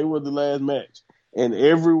 So they were the last match, and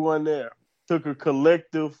everyone there took a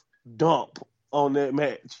collective dump on that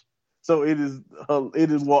match. So it is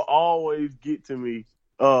what always get to me.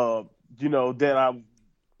 It's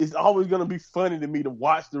always going to be funny to me to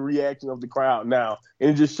watch the reaction of the crowd now,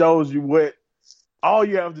 and it just shows you what all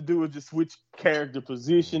you have to do is just switch character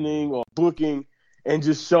positioning or booking. And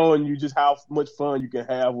just showing you just how much fun you can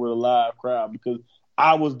have with a live crowd, because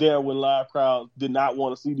I was there when live crowds did not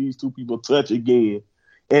want to see these two people touch again.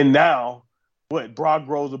 And now, Brock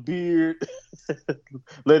grows a beard,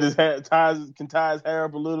 let his hair tie his hair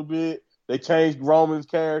up a little bit. They changed Roman's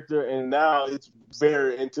character, and now it's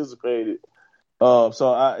very anticipated.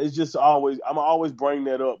 It's just I'm always bring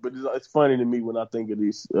that up, but it's funny to me when I think of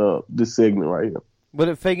this segment right here. Well,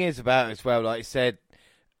 the thing is about it as well, like I said,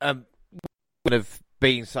 of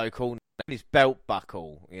being so cool, his belt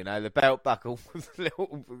buckle, the belt buckle with the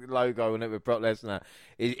little logo on it with Brock Lesnar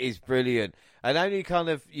is brilliant. And only kind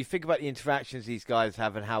of, you think about the interactions these guys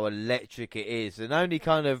have and how electric it is, and only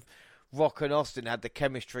kind of Rock and Austin had the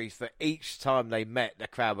chemistry for each time they met, the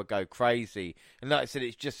crowd would go crazy. And like I said,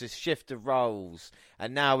 it's just a shift of roles,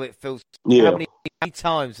 and now it feels how many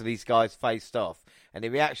times have these guys faced off, and the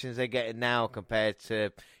reactions they're getting now compared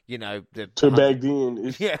to back then,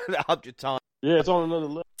 100 times. Yeah, it's on another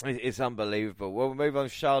level. It's unbelievable. Well, we'll move on to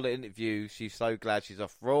Charlotte interview. She's so glad she's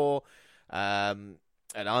off Raw.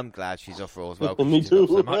 And I'm glad she's off Raw as well. Me too.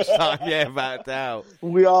 So much time, yeah, without doubt.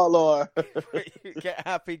 We all are. Get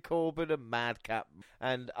Happy Corbin and Madcap,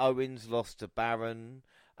 and Owens lost to Baron.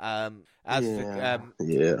 Well,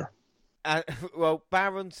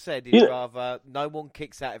 Baron said he'd rather no one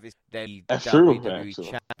kicks out of his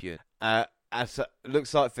WWE champion.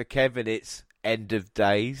 Looks like for Kevin, it's end of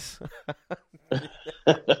days.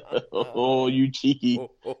 Oh, you cheeky.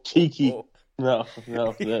 No,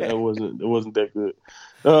 it wasn't that good.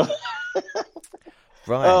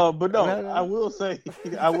 Right. But no, I will say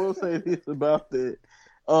this about that.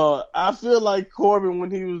 I feel like Corbin,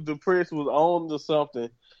 when he was depressed, was on to something.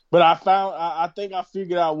 But I think I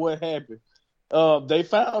figured out what happened. They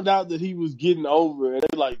found out that he was getting over, and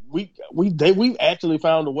they're like, we actually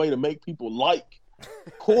found a way to make people like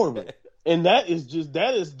Corbin, and that,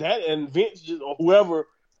 and Vince just, or whoever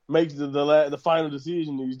makes the final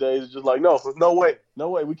decision these days is just like, no way,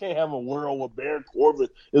 we can't have a world where Baron Corbin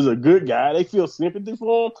is a good guy. They feel sympathy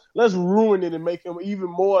for him. Let's ruin it and make him even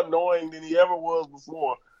more annoying than he ever was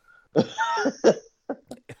before.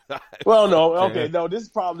 Well, no, okay, no, this is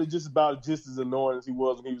probably just as annoying as he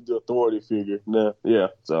was when he was the authority figure.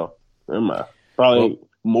 So never mind. Probably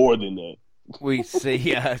more than that. We see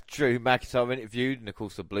Drew McIntyre interviewed, and of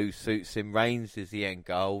course the blue suits him. Reigns is the end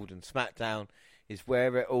goal, and SmackDown is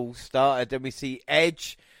where it all started. Then we see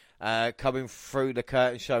Edge coming through the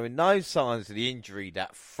curtain, showing no signs of the injury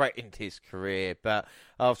that threatened his career. But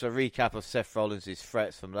after a recap of Seth Rollins'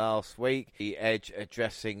 threats from last week, the Edge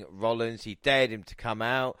addressing Rollins, he dared him to come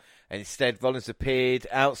out, and instead Rollins appeared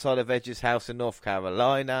outside of Edge's house in North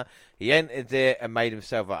Carolina. He entered it and made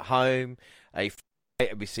himself at home.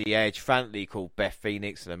 We see Edge frantically called Beth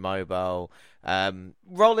Phoenix and a mobile.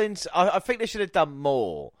 Rollins, I think they should have done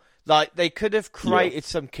more. Like, they could have created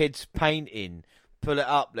some kids painting, put it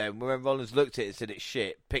up there, and when Rollins looked at it and said it's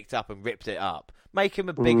shit, picked up and ripped it up. Make him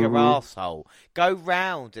a bigger arsehole. Go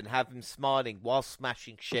round and have him smiling while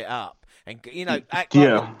smashing shit up. And, act like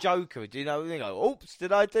a Joker. They go, oops,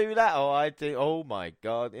 did I do that? Oh my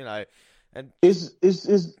God, And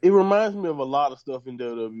it reminds me of a lot of stuff in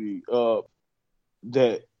WWE.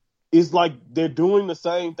 That it's like they're doing the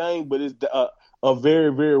same thing, but it's a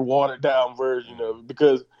very, very watered down version of it,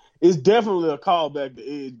 because it's definitely a callback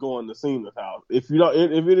to Edge going to Cena's house. If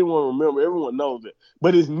anyone remember, everyone knows it,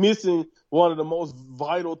 but it's missing one of the most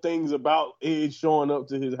vital things about Edge showing up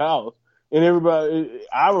to his house. And everybody,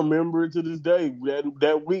 I remember it to this day.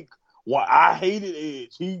 That week, I hated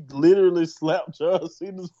Edge. He literally slapped John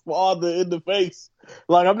Cena's father in the face.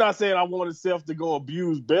 Like, I'm not saying I wanted Seth to go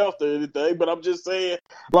abuse Beth or anything, but I'm just saying,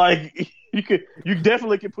 like, you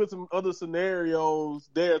definitely can put some other scenarios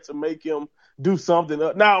there to make him do something.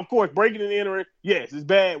 Now, of course, breaking and entering, yes, it's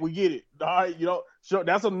bad. We get it. All right, sure,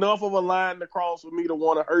 that's enough of a line to cross for me to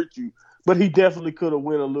want to hurt you. But he definitely could have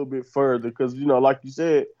went a little bit further because, like you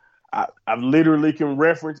said, I literally can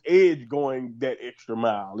reference Edge going that extra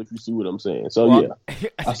mile, if you see what I'm saying. So,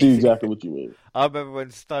 I see exactly what you mean. I remember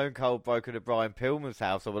when Stone Cold broke into Brian Pillman's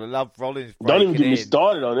house. I would have loved Rollins breaking in. Don't even get me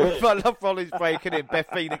started on it. I love Rollins breaking in, Beth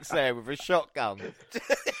Phoenix there with a shotgun.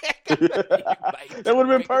 That would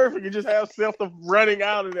have been perfect. You just have Seth running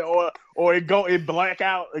out of there, or it black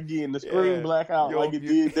out again. The screen black out like it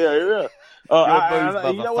did there. Yeah.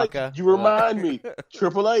 You know what? You remind me.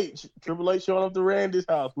 Triple H showing up to Randy's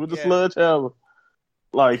house with the sledgehammer.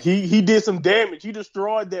 Like he did some damage. He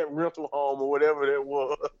destroyed that rental home or whatever that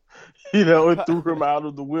was. It threw him out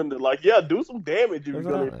of the window. Like, do some damage if you're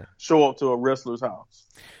gonna show up to a wrestler's house.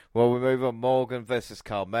 Well, we move on. Morgan versus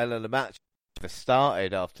Carmella. The match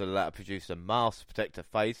started after the latter produced a mask to protect her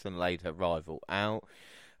face and laid her rival out.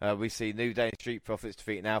 We see New Day and Street Profits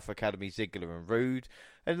defeating Alpha Academy, Ziggler and Rude.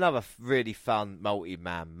 Another really fun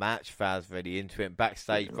multi-man match. Fans really into it.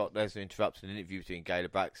 Backstage, Brock Lesnar interrupts an interview between Gaylor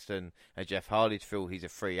Braxton and Jeff Hardy to feel he's a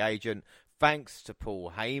free agent. Thanks to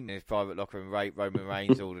Paul Heyman in his private locker room, Roman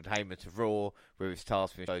Reigns ordered Heyman to Raw, where his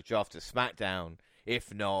task was to draft to SmackDown.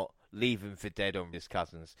 If not, leave him for dead on his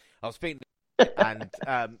cousins. I was speaking and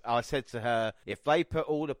I said to her, if they put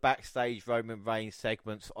all the backstage Roman Reigns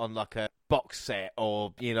segments on like a box set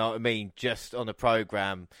or, just on a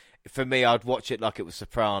program, for me, I'd watch it like it was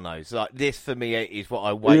Sopranos. Like, this for me is what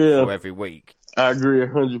I wait for every week. I agree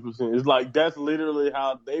 100%. It's like, that's literally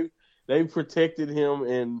how they protected him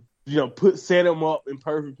and, set him up in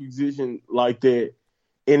perfect position like that.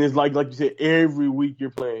 And it's like you said, every week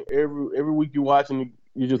you're playing. Every week you're watching,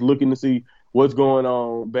 you're just looking to see what's going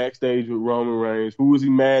on backstage with Roman Reigns. Who is he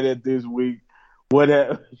mad at this week? What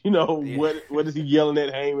is he yelling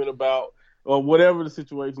at Heyman about? Or whatever the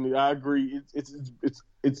situation is. I agree.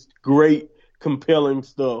 It's great, compelling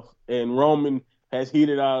stuff. And Roman has hit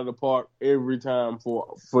it out of the park every time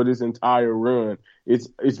for this entire run.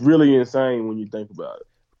 It's really insane when you think about it.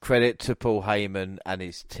 Credit to Paul Heyman and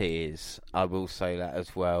his tears. I will say that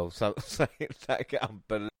as well. So that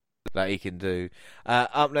unbelievable that he can do.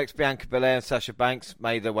 Up next, Bianca Belair and Sasha Banks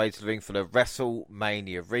made their way to the ring for the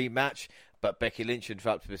WrestleMania rematch, but Becky Lynch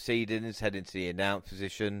interrupted proceedings, heading to the announce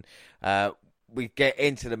position. We get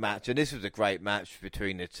into the match, and this was a great match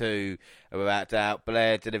between the two. Without doubt,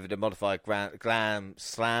 Belair delivered a modified glam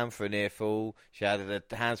slam for a near fall. She added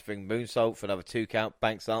a handspring moonsault for another 2 count.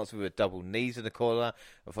 Banks answered with a double knees in the corner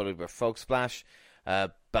and followed with a frog splash.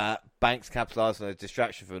 But Banks capitalised on a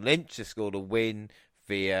distraction from Lynch to score the win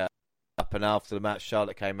via up, and after the match,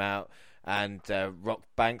 Charlotte came out and rocked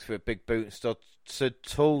Banks with a big boot and stood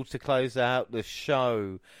tall to close out the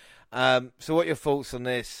show. So what are your thoughts on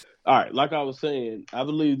this? All right, like I was saying, I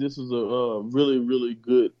believe this is a really, really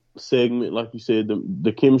good segment. Like you said,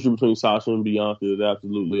 the chemistry between Sasha and Bianca is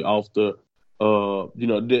absolutely off the,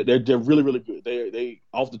 they're really, really good. They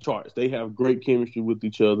off the charts. They have great chemistry with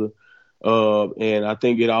each other, and I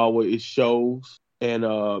think it shows. And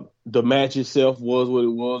the match itself was what it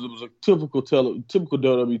was. It was a typical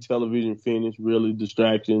WWE television finish, really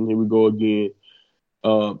distraction. Here we go again,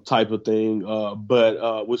 type of thing.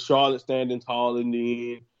 But with Charlotte standing tall in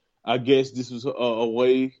the end, I guess this was a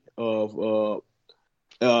way of,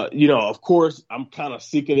 of course, I'm kind of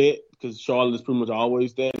sick of that because Charlotte is pretty much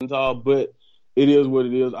always standing tall, but it is what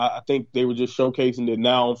it is. I think they were just showcasing that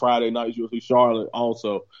now on Friday nights you'll see Charlotte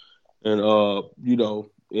also. And,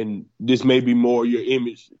 and this may be more your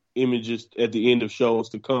images at the end of shows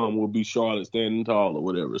to come will be Charlotte standing tall or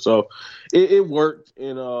whatever. So it worked.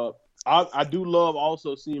 And I do love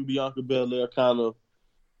also seeing Bianca Belair kind of,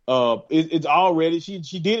 it's already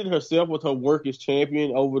she did it herself with her work as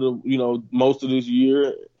champion over the most of this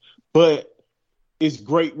year, but it's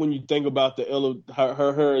great when you think about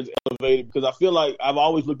her as elevated, because I feel like I've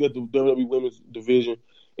always looked at the WWE Women's division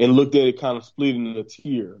and looked at it kind of split into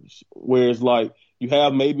tiers, whereas like you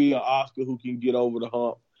have maybe an Asuka who can get over the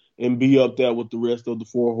hump and be up there with the rest of the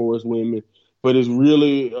 4 horsewomen, but it's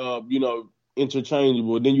really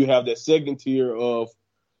interchangeable. Then you have that second tier of,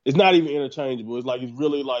 it's not even interchangeable. It's like it's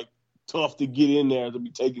really like tough to get in there to be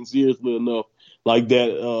taken seriously enough like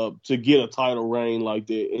that to get a title reign like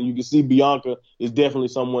that. And you can see Bianca is definitely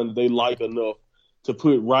someone that they like enough to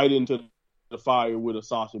put right into the fire with a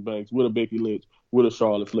Sasha Banks, with a Becky Lynch, with a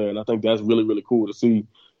Charlotte Flair. And I think that's really, really cool to see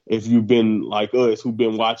if you've been like us who've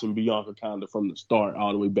been watching Bianca kind of from the start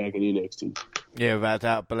all the way back in NXT. Yeah, without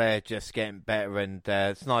doubt, Blair just getting better, and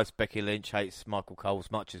it's nice Becky Lynch hates Michael Cole as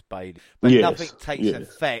much as Bayley, but nothing takes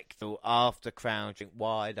effect till after Crown Jewel.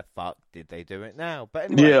 Why the fuck did they do it now?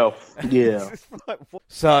 But anyway, yeah.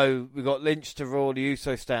 So we got Lynch to Raw, the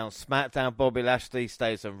Usos stay on SmackDown, Bobby Lashley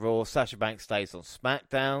stays on Raw, Sasha Banks stays on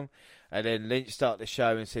SmackDown. And then Lynch started the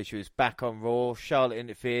show and said she was back on Raw. Charlotte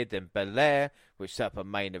interfered, then Belair, which set up a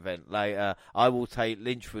main event later. I will take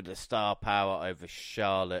Lynch with the star power over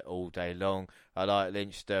Charlotte all day long. I like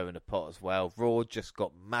Lynch stirring the pot as well. Raw just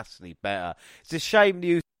got massively better. It's a shame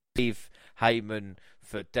you leave Heyman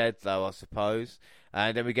for dead, though, I suppose.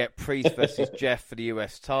 And then we get Priest versus Jeff for the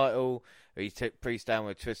US title. He took Priest down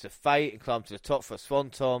with a twist of fate and climbed to the top for a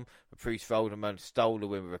swanton. The Priest rolled him and stole the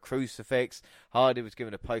win with a crucifix. Hardy was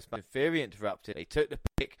given a post-match. Theory interrupted. He took the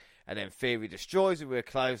pick, and then Theory destroys him with a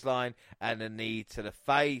clothesline and a knee to the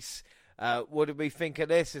face. What did we think of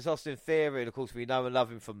this? It's Austin Theory, and of course we know and love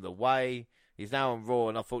him from The Way. He's now on Raw,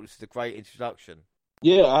 and I thought this was a great introduction.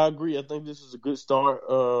 Yeah, I agree. I think this is a good start.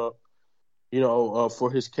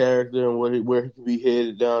 For his character and where he can be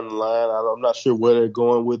headed down the line. I'm not sure where they're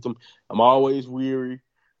going with him. I'm always weary,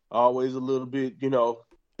 always a little bit,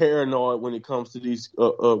 paranoid when it comes to these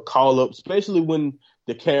call-ups, especially when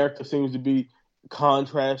the character seems to be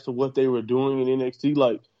contrast to what they were doing in NXT.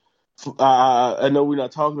 Like, I know we're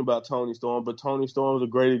not talking about Toni Storm, but Toni Storm is a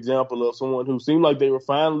great example of someone who seemed like they were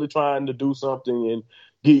finally trying to do something and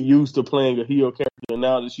get used to playing a heel character. And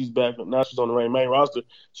now that she's back, now she's on the main roster,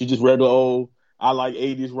 she's just regular old, I like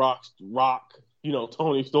 80s rock,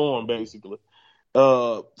 Toni Storm, basically.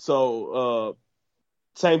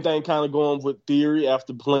 Same thing kind of going with Theory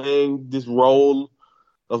after playing this role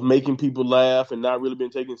of making people laugh and not really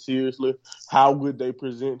being taken seriously. How would they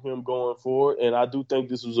present him going forward? And I do think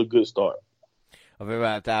this was a good start. I mean,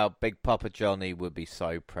 without doubt, Big Papa Johnny would be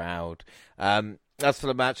so proud. As for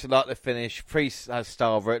the match, I like the finish. Priest has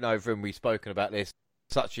style written over him. We've spoken about this.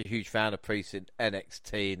 Such a huge fan of Priest in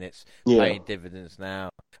NXT, and it's paying dividends now.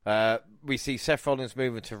 We see Seth Rollins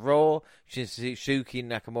moving to Raw. Shinsuke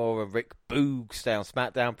Nakamura and Rick Boogs down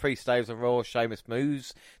SmackDown. Priest stays on Raw. Sheamus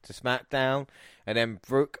moves to SmackDown. And then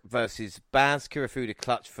Brooke versus Baz. Kirifuda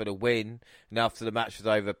clutch for the win. And after the match was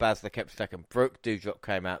over, Baszler kept attacking Brooke. Doudrop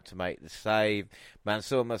came out to make the save.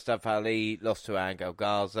 Mansoor Mustafa Ali lost to Angel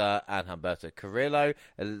Garza and Humberto Carrillo.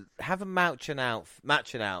 Have a matching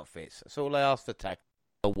outfits. That's all I asked for tag.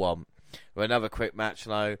 I want. With another quick match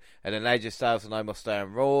though, and then AJ Styles and Omos stay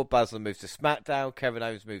on Raw. Baszler moves to SmackDown. Kevin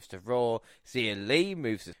Owens moves to Raw. Ziggler Lee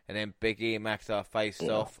moves to, and then Big E and McIntyre faced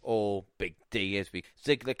off, or Big D as we.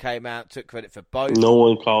 Ziggler came out, took credit for both. No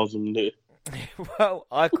one calls him that. Well,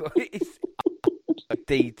 it's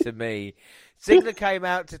D to me. Ziggler came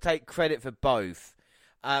out to take credit for both.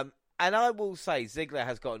 And I will say, Ziggler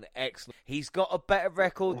has got an excellent... He's got a better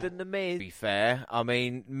record than The Miz, to be fair. I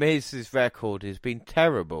mean, Miz's record has been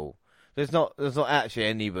terrible. There's not actually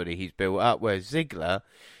anybody he's built up, whereas Ziggler,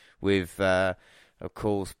 with, of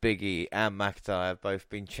course, Big E and McIntyre have both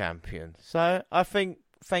been champions. So, I think,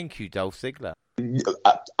 thank you, Dolph Ziggler.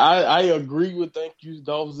 I agree with thank you,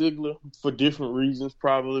 Dolph Ziggler, for different reasons,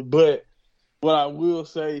 probably. But what I will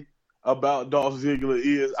say about Dolph Ziggler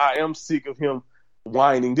is I am sick of him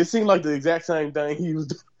whining. This seemed like the exact same thing he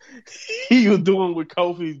was doing with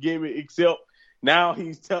Kofi's gimmick, except now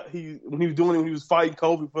when he was doing it when he was fighting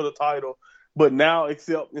Kofi for the title. But now,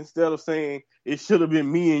 instead of saying it should have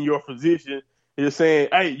been me in your position, he's saying,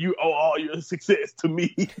 "Hey, you owe all your success to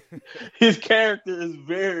me." His character is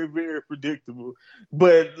very, very predictable.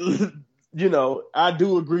 But I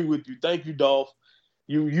do agree with you. Thank you, Dolph.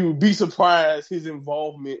 You would be surprised his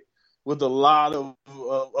involvement with a lot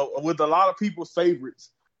of people's favorites.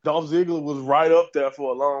 Dolph Ziggler was right up there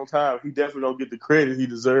for a long time. He definitely don't get the credit he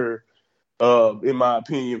deserved, in my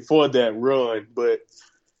opinion, for that run. But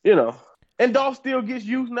and Dolph still gets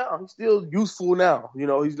used now. He's still useful now.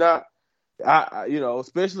 He's not.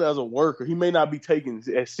 Especially as a worker, he may not be taken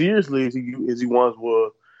as seriously as he once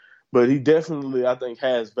was, but he definitely, I think,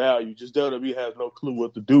 has value. Just WWE has no clue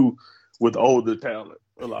what to do with older talent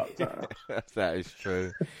a lot of times. That is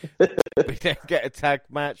true. We then get a tag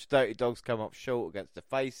match. Dirty Dogs come up short against the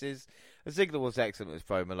Faces. Ziggler was excellent as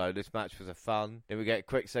promo low. This match was a fun. Then we get a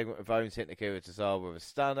quick segment of Owens hitting Akira Tozawa with a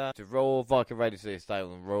stunner. To Raw, Viking Raiders stay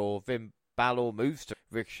on Raw. Finn Balor moves to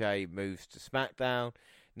Ricochet, moves to SmackDown.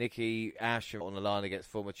 Nikki Ash on the line against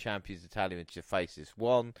former champions Italian into Faces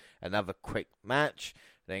 1. Another quick match.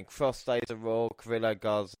 Then Cross stays on Raw. Carrillo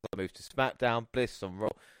Garza moves to SmackDown. Bliss on Raw.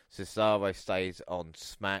 Cesaro stays on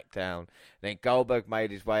SmackDown. Then Goldberg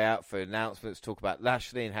made his way out for announcements, talk about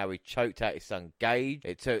Lashley and how he choked out his son Gage.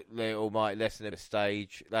 It took the almighty lesson of the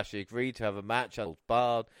stage. Lashley agreed to have a match,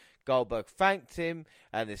 barred. Goldberg thanked him,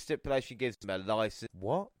 and the stipulation gives him a license.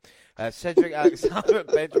 What? Cedric Alexander and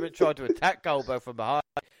Benjamin tried to attack Goldberg from behind,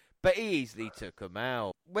 but he easily took him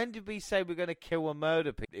out. When did we say we're going to kill a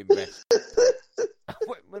murder pit in wrestling?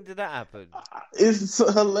 When did that happen? It's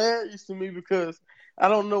hilarious to me because I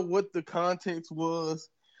don't know what the context was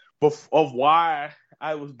of why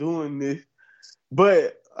I was doing this,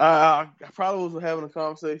 but I probably was having a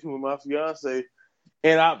conversation with my fiance,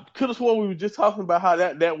 and I could have sworn we were just talking about how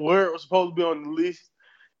that word was supposed to be on the list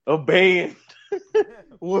of banned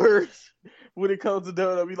words when it comes to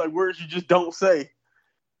WWE, like words you just don't say.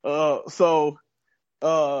 So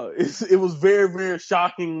it was very, very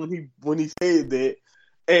shocking when he said that.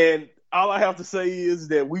 And all I have to say is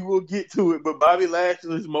that we will get to it, but Bobby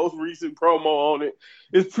Lashley's most recent promo on it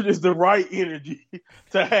is the right energy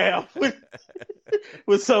to have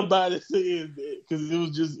with somebody saying that, because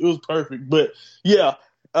it was perfect. But yeah,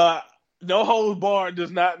 no holds barred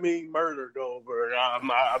does not mean murder, Goldberg.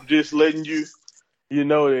 I'm just letting you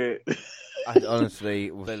know that. I honestly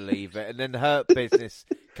believe it. And then the Hurt Business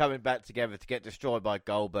coming back together to get destroyed by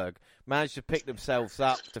Goldberg managed to pick themselves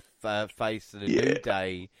up to face the New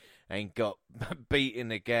Day and got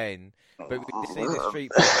beaten again. But we see the Street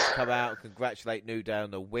Profits come out and congratulate New Day on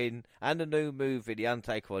the win and the new movie, The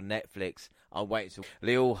Undertaker, on Netflix. I'm waiting to.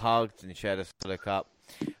 They all hugged and shared a look up.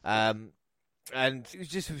 And it was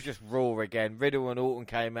just Raw again. Riddle and Orton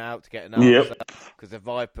came out to get an answer because the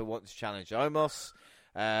Viper wants to challenge Omos.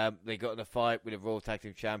 They got in a fight with the Raw Tag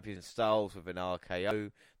Team Champions Styles with an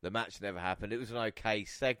RKO. The match never happened. It was an okay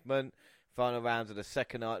segment. Final rounds of the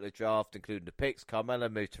second night of the draft, including the picks. Carmella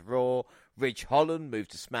moved to Raw. Ridge Holland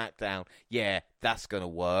moved to SmackDown. Yeah, that's going to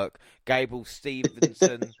work. Gable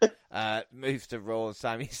Stevenson moves to Raw, and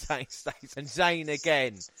Sami Zayn stays. And Zayn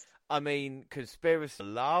again. I mean, conspiracy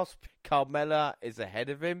last. Carmella is ahead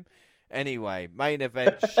of him. Anyway, main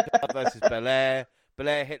event, Charlotte versus Belair.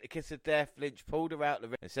 Belair hit the kiss of death. Lynch pulled her out of the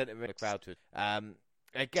ring and sent her in the crowd to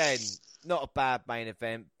again, not a bad main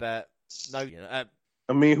event, but no.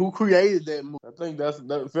 I mean, who created that move? I think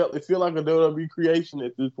it feel like a WWE creation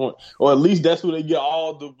at this point, or at least that's who they give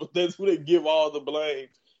all the blame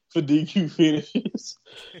for DQ finishes.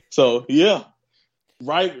 So yeah,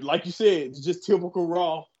 right, like you said, it's just typical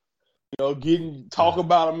Raw. Talk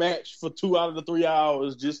about a match for 2 out of the 3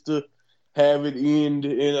 hours just to have it end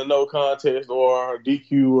in a no contest or a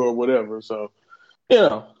DQ or whatever. So,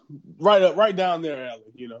 right down there,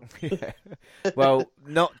 alley. Well,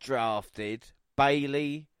 not drafted.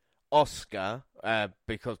 Bailey, Oscar,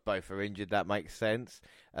 because both are injured, that makes sense.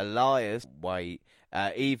 Elias,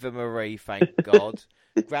 Eva Marie, thank God.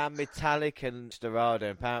 Grand Metallic and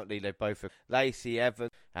Storado, apparently they both are. Lacey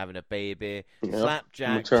Evans having a baby.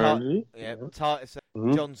 Slapjack, Titus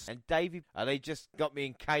Johnson, and Davey. And they just got me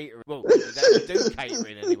in catering. Well, they don't do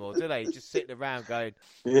catering anymore, do they? Just sitting around going.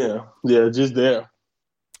 Yeah, just there.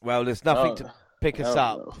 Well, there's nothing to pick us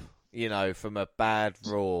up, from a bad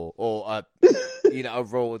Raw or a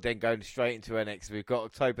Raw then going straight into NXT. We've got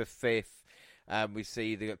October 5th. We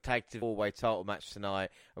see the tag team 4-way title match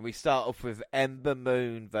tonight, and we start off with Ember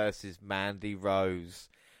Moon versus Mandy Rose.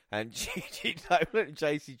 And Gigi Dolan and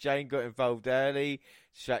JC Jane got involved early,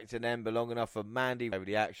 distracted Ember long enough for Mandy over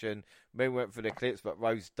the action. Moon went for the clips, but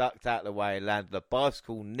Rose ducked out of the way and landed a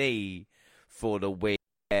bicycle knee for the win.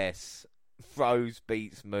 Yes, Rose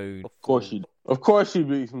beats Moon. Of course she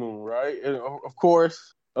beats Moon, right? And of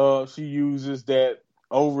course, she uses that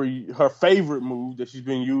over her favorite move that she's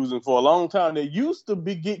been using for a long time. That used to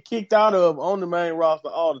get kicked out of on the main roster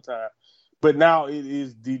all the time, but now it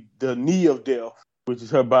is the knee of death, which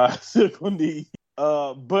is her bicycle knee.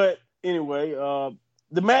 But anyway,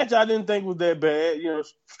 the match I didn't think was that bad.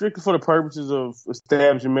 Strictly for the purposes of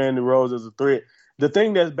establishing Mandy Rose as a threat. The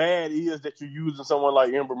thing that's bad is that you're using someone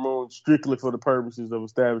like Ember Moon strictly for the purposes of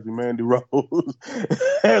establishing Mandy Rose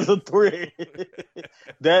as a threat.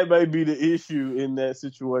 That may be the issue in that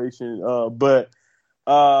situation. But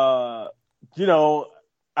I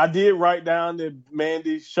did write down that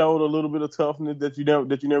Mandy showed a little bit of toughness that you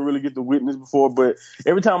never really get to witness before. But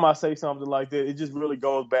every time I say something like that, it just really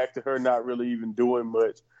goes back to her not really even doing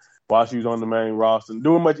much while she was on the main roster,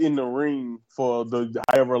 doing much in the ring for the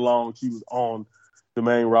however long she was on the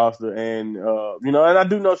main roster. And, and I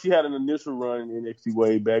do know she had an initial run in NXT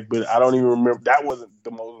way back, but I don't even remember. That wasn't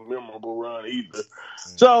the most memorable run either.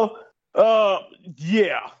 So, I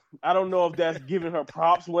don't know if that's giving her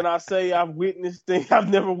props when I say I've witnessed things. I've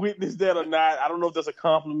never witnessed that or not. I don't know if that's a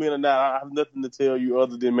compliment or not. I have nothing to tell you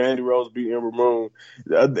other than Mandy Rose beat Ember Moon.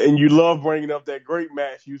 And you love bringing up that great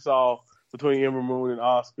match you saw between Ember Moon and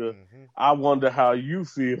Asuka. Mm-hmm. I wonder how you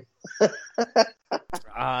feel.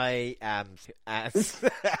 I am as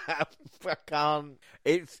I can't.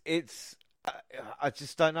 It's. I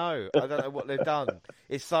just don't know. I don't know what they've done.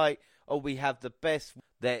 It's like, we have the best.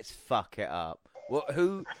 Let's fuck it up.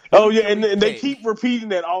 Who and they keep repeating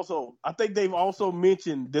that. Also, I think they've also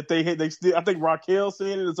mentioned that they still. I think Raquel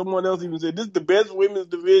said it, and someone else even said this is the best women's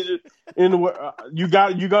division in the world. You're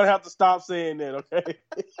gonna have to stop saying that, okay?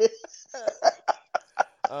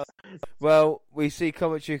 Well, we see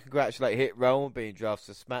commentary congratulate Hit Row on being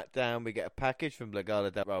drafted to SmackDown. We get a package from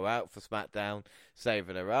Legado del Row out for SmackDown,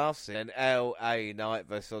 saving her ass. And LA Knight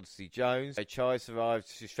versus Odyssey Jones. Chai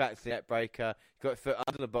survives, distracts the net breaker, got foot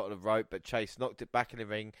under the bottom of the rope, but Chase knocked it back in the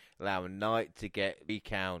ring, allowing Knight to get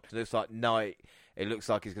recount. It looks like Knight, he's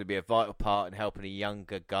going to be a vital part in helping the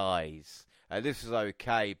younger guys. This is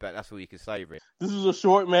okay, but that's all you can say, really. This was a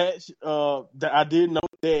short match. That I did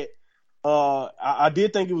note that. I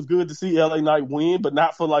did think it was good to see LA Knight win, but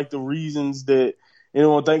not for the reasons that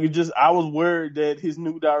anyone think. I was worried that his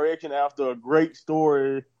new direction after a great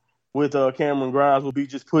story with Cameron Grimes would be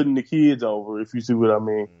just putting the kids over, if you see what I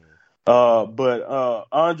mean. But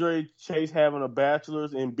Andre Chase having a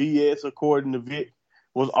bachelor's in BS, according to Vic,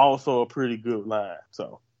 was also a pretty good line.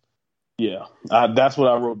 So, yeah, that's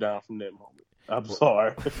what I wrote down from that moment. I'm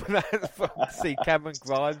sorry. See Cameron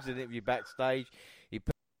Grimes in interview backstage. He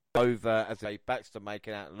put over as a Baxter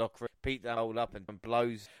making out locker. Pete that all up and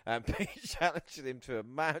blows. Pete challenging him to a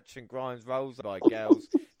match, and Grimes rolls by girls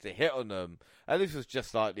to hit on them. And this was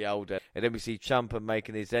just like the older. And then we see Ciampa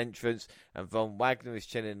making his entrance, and Von Wagner is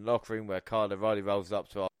chilling in the locker room where Kyle O'Reilly rolls up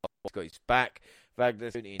to he's got his back.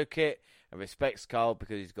 Wagner took it and respects Kyle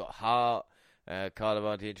because he's got heart. Kyle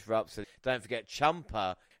O'Reilly interrupts. And don't forget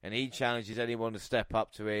Ciampa, and he challenges anyone to step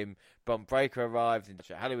up to him. Bron Breakker arrives in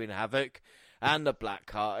Halloween Havoc and the Black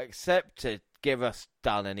Card, except to give us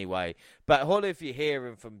done anyway. But what if you're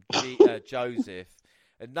hearing from Joseph?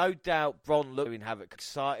 And no doubt Bron looking Havoc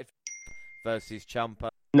excited versus Ciampa.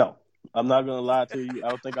 No, I'm not going to lie to you. I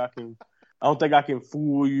don't think I can I don't think I can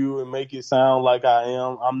fool you and make it sound like I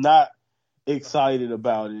am. I'm not excited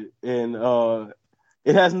about it, and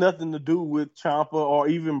it has nothing to do with Ciampa or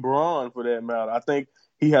even Braun for that matter. I think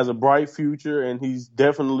he has a bright future, and he's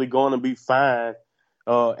definitely going to be fine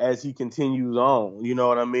as he continues on. You know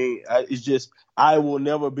what I mean? It's just I will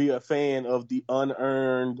never be a fan of the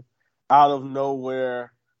unearned, out of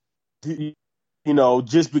nowhere. You know,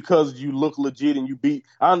 just because you look legit and you beat.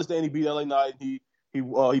 I understand he beat LA Knight. He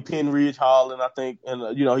pinned Ridge Holland, I think,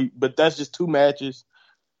 and but that's just 2 matches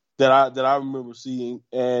that I remember seeing,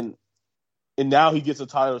 and now he gets a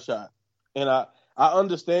title shot, and I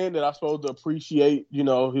understand that I'm supposed to appreciate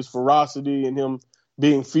his ferocity and him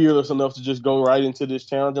being fearless enough to just go right into this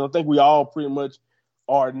challenge, and I think we all pretty much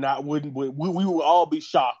are not wouldn't we would all be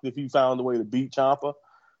shocked if he found a way to beat Ciampa,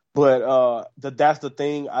 but that's the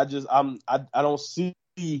thing. I don't see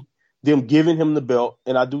them giving him the belt,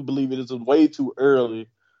 and I do believe it is way too early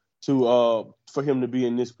to for him to be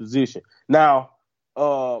in this position. Now,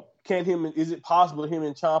 is it possible him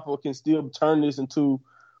and Ciampa can still turn this into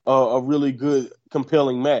a really good,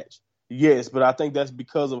 compelling match? Yes, but I think that's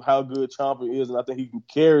because of how good Ciampa is, and I think he can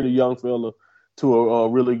carry the young fella to a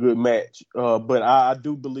really good match. But I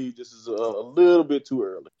do believe this is a little bit too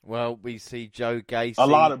early. Well, we see Joe Gacy. A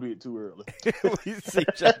lot of bit too early. We see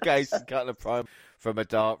Joe Gacy cutting a promo from a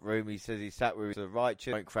dark room. He says he sat with the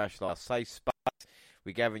righteous, won't crash like a safe spot.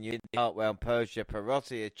 We're gathering you in Hartwell and Persia.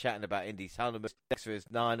 Perotti are chatting about Indy's tournament. Extra is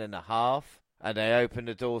 9.5. And they open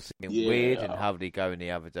the door, seeming weird and Hardy go in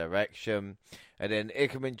the other direction. And then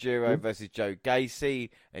Ikemen Jiro versus Joe Gacy.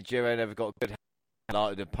 And Jiro never got a good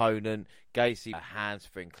lighted opponent. Gacy, a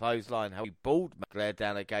handspring clothesline. How he balled glare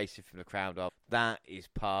down at Gacy from the crowd off. That is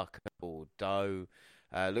Parker Bordeaux.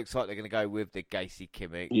 Looks like they're going to go with the Gacy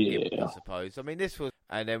gimmick, I suppose. I mean, this was...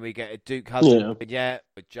 And then we get a Duke husband.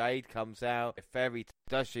 But Jade comes out. If Fairy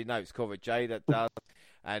does, she knows it's called Jade that does.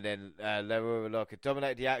 And then Leroy Locker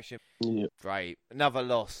dominated the action. Yeah. Great. Another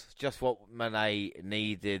loss. Just what Monet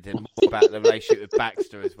needed. And more about the relationship with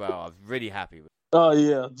Baxter as well. I was really happy with it. Oh,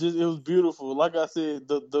 yeah. It was beautiful. Like I said,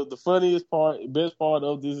 the funniest part, best part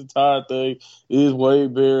of this entire thing is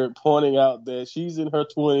Wade Barrett pointing out that she's in her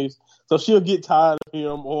 20s, so she'll get tired of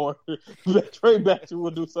him, or Trey Baxter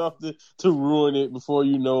will do something to ruin it before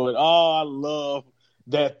you know it. Oh, I love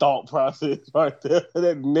that thought process right there.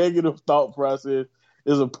 That negative thought process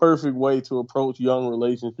is a perfect way to approach young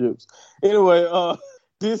relationships. Anyway, I'll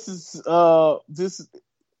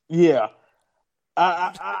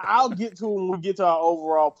get to it when we get to our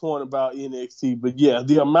overall point about NXT. But yeah,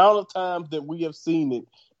 the amount of times that we have seen it,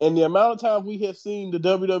 and the amount of times we have seen the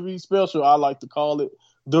WWE special, I like to call it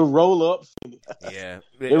the roll-up. Yeah,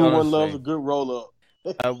 everyone honestly loves a good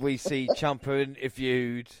roll-up. We see Ciampa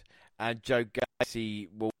interviewed, and Joe Gacy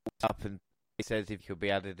walks up and he says if he could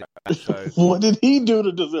be added. So what did he do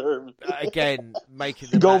to deserve it? Again, making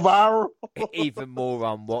the go viral even more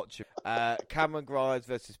unwatchable. Cameron Grimes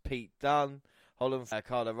versus Pete Dunne. Holland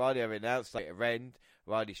Carla Riley are announced later end.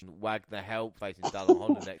 Riley Wagner help facing Dunne and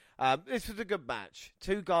Holland next. This was a good match.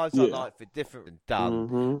 2 guys I like for different than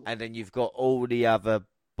Dunne, and then you've got all the other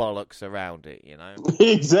bollocks around it, you know.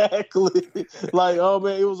 Exactly. Like, oh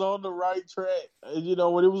man, it was on the right track. And,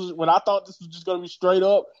 when I thought this was just gonna be straight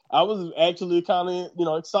up, I was actually kind of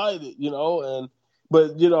excited,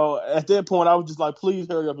 but at that point I was just like, please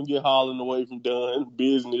hurry up and get Holland away from Dunne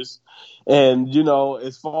business. And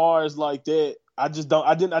as far as like that, I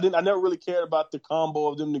never really cared about the combo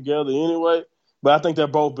of them together anyway. But I think they're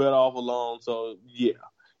both better off alone. So yeah,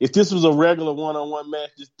 if this was a regular one-on-one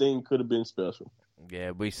match, this thing could have been special.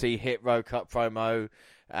 Yeah, we see Hit Row Cup promo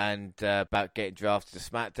and about getting drafted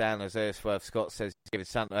to SmackDown. Isaiah Swerve Scott says he's giving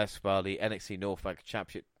Santo Escobar the NXT North American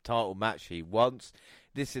Championship title match he wants.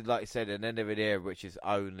 This is, like I said, an end of an era which is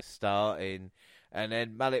only starting. And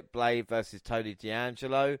then Malik Blade versus Tony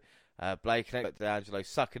D'Angelo. Blade connected D'Angelo,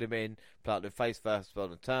 sucking him in, planted the face first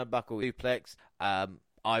on the turnbuckle, duplex. But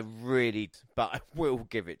I will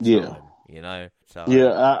give it time, So,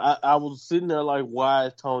 yeah, I was sitting there like, why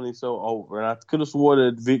is Tony so over? And I could have swore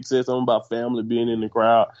that Vic said something about family being in the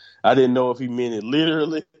crowd. I didn't know if he meant it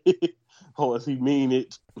literally or if he mean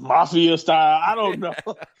it mafia style. I don't know.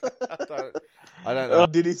 I don't know.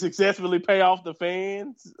 Did he successfully pay off the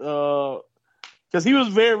fans? Because he was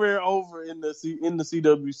very, very over in the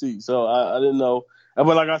CWC. So I didn't know.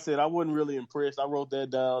 But like I said, I wasn't really impressed. I wrote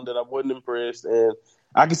that down that I wasn't impressed. And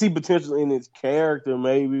I can see potential in his character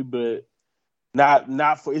maybe, but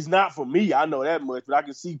it's not for me. I know that much, but I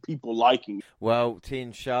can see people liking it. Well,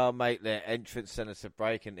 Tin Shah make their entrance, send us a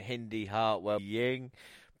break, and Hindi Hartwell Ying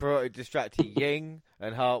Perotti distracted Ying,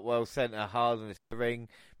 and Hartwell sent her hard on the ring.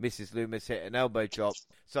 Mrs. Loomis hit an elbow drop.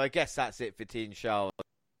 So I guess that's it for T and Charlotte.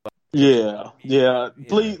 Yeah.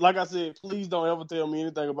 Please, like I said, please don't ever tell me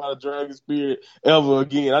anything about a Dragon Spirit ever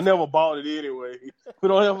again. I never bought it anyway. But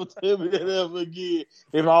don't ever tell me that ever again.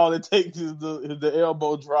 If all it takes is the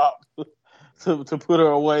elbow drop to put her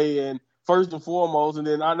away, and first and foremost, and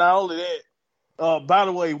then not only that. By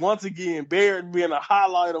the way, once again, Barrett being a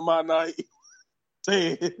highlight of my night.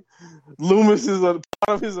 Said Loomis is a part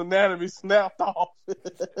of his anatomy snapped off.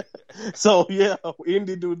 So yeah,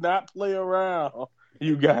 Indy do not play around.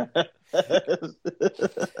 You guys.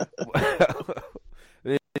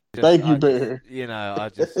 Thank you, Barry.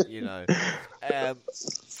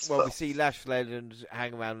 Well, we see Lash Legend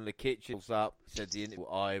hang around in the kitchen. Up, said the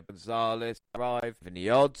interview. Gonzalez arrived in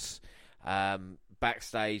the odds.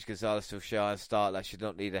 Backstage, Gonzalez still shy and start like she did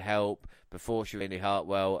not need the help before she really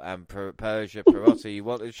Hartwell and Persia Perotti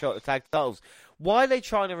wanted a shot at tag titles. Why are they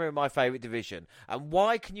trying to ruin my favourite division? And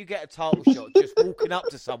why can you get a title shot just walking up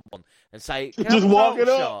to someone and say, can just walking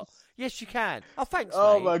up? Shot? Yes, you can. Oh, thanks,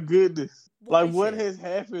 oh mate. My goodness. What has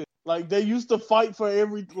happened? Like, they used to fight for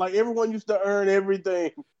everyone used to earn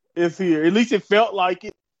everything is here. At least it felt like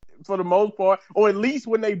it for the most part. Or at least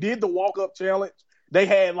when they did the walk-up challenge, they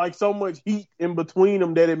had like so much heat in between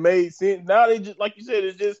them that it made sense. Now they just, like you said,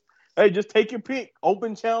 it's just, hey, just take your pick.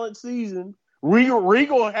 Open challenge season.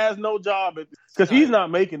 Regal has no job because he's not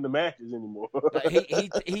making the matches anymore.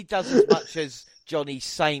 he does as much as Johnny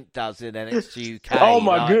Saint does in NXT UK. Oh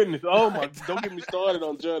my goodness! Oh my! Don't get me started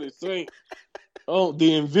on Johnny Saint. Oh,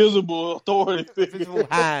 the invisible authority figure. Invisible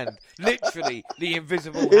hand. Literally, the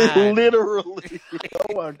invisible hand. Literally.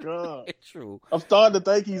 Oh my God. Literal. I'm starting to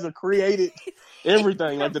think he's a created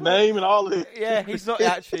everything, like the name and all of it. Yeah, he's not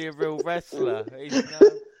actually a real wrestler. He's not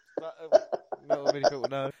many people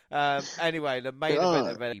know. Anyway, the main event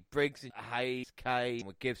of Eddie Briggs and Hayes, Kane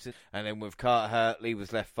with Gibson, and then with Carter hurt, Lee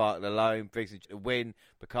was left fighting alone. Briggs to win,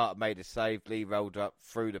 but Carter made a save. Lee rolled up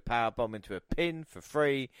through the powerbomb into a pin for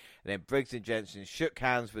free, and then Briggs and Jensen shook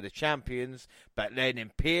hands with the champions, but then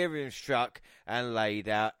Imperium struck and laid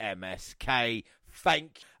out MSK.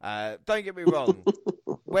 Thank you. Don't get me wrong,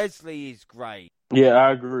 Wesley is great. Yeah,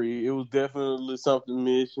 I agree. It was definitely something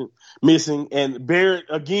missing. And Barrett,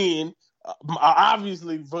 again,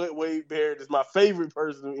 obviously, Wade Barrett is my favorite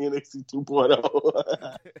person in NXT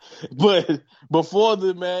 2.0. But before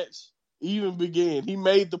the match even began, he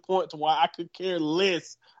made the point to why I could care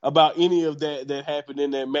less about any of that happened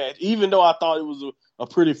in that match, even though I thought it was a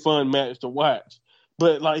pretty fun match to watch.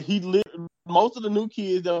 But like most of the new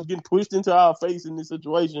kids that was getting pushed into our face in this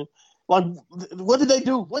situation, like, what did they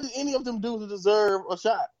do? What did any of them do to deserve a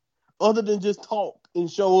shot other than just talk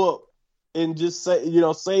and show up and just say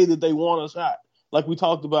that they want a shot like we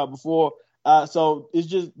talked about before? So it's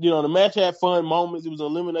just, the match had fun moments. It was an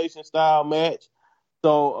elimination style match.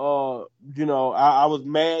 So, I was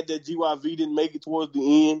mad that GYV didn't make it towards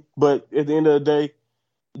the end, but at the end of the day,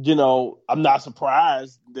 I'm not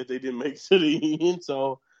surprised that they didn't make it to the end.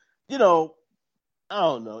 So, I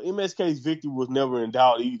don't know. MSK's victory was never in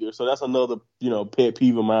doubt either. So that's another, pet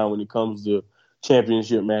peeve of mine when it comes to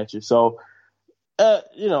championship matches. So, it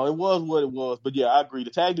was what it was. But yeah, I agree.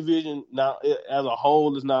 The tag division now as a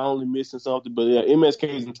whole is not only missing something, but yeah,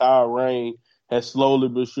 MSK's entire reign has slowly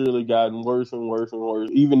but surely gotten worse and worse and worse,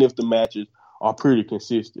 even if the matches are pretty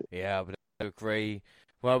consistent. Yeah, but I agree.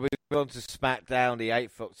 Well, we on to SmackDown the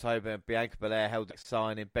 8th of October, and Bianca Belair held a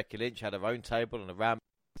signing. Becky Lynch had her own table, and the Ram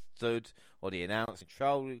stood or the announce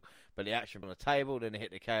control, but the action on the table, then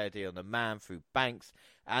hit the KOD on the man through Banks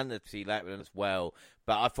and the T Lackman as well.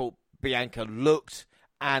 But I thought Bianca looked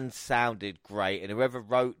and sounded great, and whoever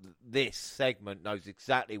wrote this segment knows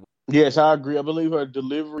exactly what. Yes, I agree. I believe her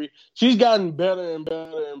delivery, she's gotten better and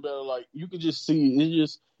better and better. Like, you can just see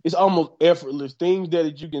it's almost effortless. Things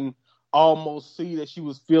that you can almost see that she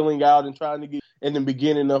was filling out and trying to get in the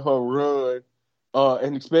beginning of her run,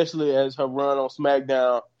 and especially as her run on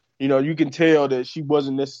SmackDown, you can tell that she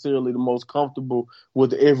wasn't necessarily the most comfortable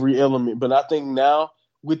with every element. But I think now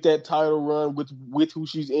with that title run, with who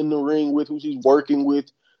she's in the ring, with who she's working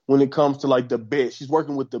with, when it comes to like the best, she's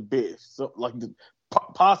working with the best, so like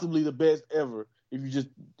possibly the best ever. If you just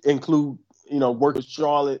include, working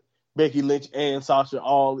Charlotte, Becky Lynch, and Sasha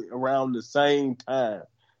all around the same time.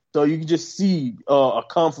 So you can just see a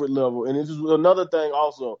comfort level. And this is another thing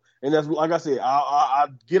also. And that's, like I said, I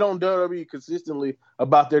get on WWE consistently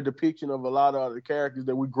about their depiction of a lot of the characters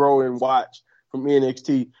that we grow and watch from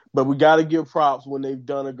NXT. But we got to give props when they've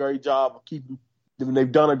done a great job of when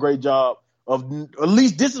they've done a great job of, at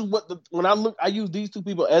least this is what, I use these two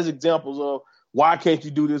people as examples of why can't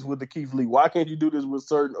you do this with the Keith Lee? Why can't you do this with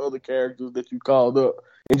certain other characters that you called up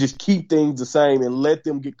and just keep things the same and let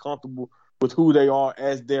them get comfortable with who they are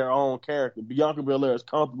as their own character? Bianca Belair is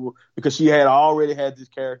comfortable because she had already had this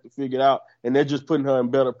character figured out, and they're just putting her in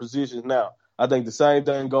better positions now. I think the same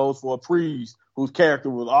thing goes for Priest, whose character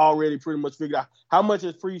was already pretty much figured out. How much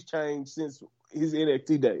has Priest changed since his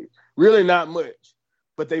NXT days? Really not much.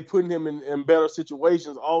 But they putting him in better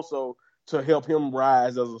situations also to help him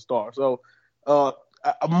rise as a star. So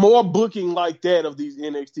more booking like that of these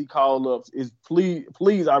NXT call-ups is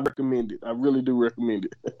please, I recommend it. I really do recommend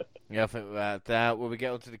it. Yeah, I think about that. When we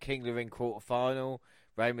get on to the King of the Ring quarterfinal,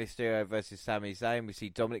 Rey Mysterio versus Sami Zayn. We see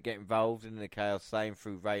Dominic get involved in the chaos, saying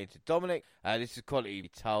through Rey into Dominic. This is quality to be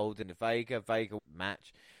told in the Vega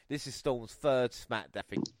match. This is Storm's third SmackDown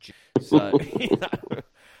thing. So,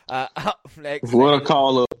 up next. What a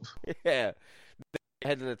call up. Yeah.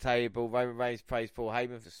 Head of the table, Roman Reigns praised Paul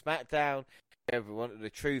Heyman for SmackDown. Everyone wanted the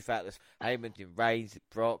truth out of Heyman and Reigns,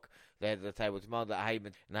 Brock. The head of the table demanded that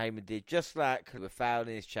Heyman did just that because they were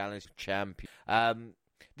fouling his challenge champion.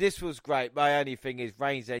 This was great. My only thing is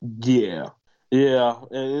Reigns. Yeah, and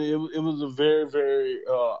it was a very, very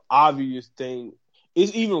obvious thing.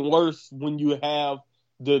 It's even worse when you have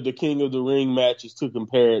the King of the Ring matches to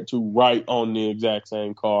compare it to right on the exact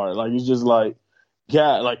same card. Like, it's just like,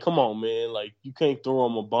 God, like, come on, man. Like, you can't throw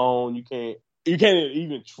him a bone. You can't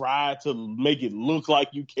even try to make it look like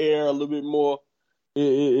you care a little bit more.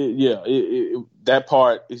 That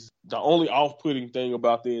part is the only off-putting thing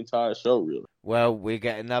about the entire show, really. Well, we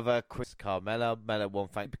get another Chris Carmella. Mella won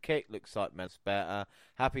thank the kick. Looks like Mella's better.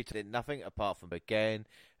 Happy to did nothing apart from again.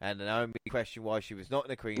 And Naomi questioned why she was not in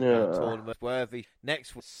the Queen tournament. Worthy.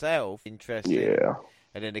 Next was Self. Interesting. Yeah.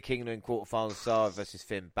 And then the King of the Ring quarterfinal, Sarah versus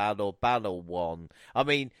Finn Balor. Balor won. I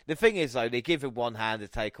mean, the thing is, though, they give him one hand to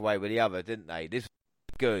take away with the other, didn't they? This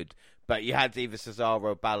was good. But you had either Cesaro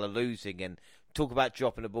or Balor losing. And talk about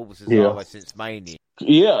dropping the ball with Cesaro since Mania.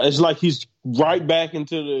 Yeah, it's like he's right back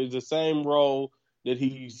into the same role that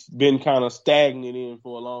he's been kind of stagnant in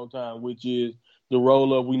for a long time, which is the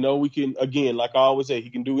role of, we know we can, again, like I always say, he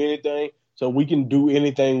can do anything, so we can do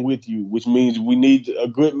anything with you, which means we need a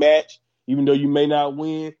good match. Even though you may not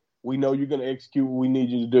win, we know you're going to execute what we need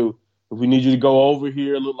you to do. If we need you to go over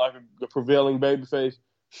here, look like a prevailing babyface,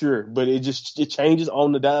 sure. But it changes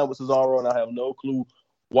on the dime with Cesaro, and I have no clue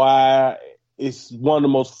why. It's one of the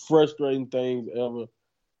most frustrating things ever.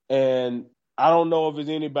 And I don't know if there's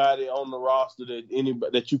anybody on the roster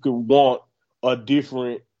that you could want a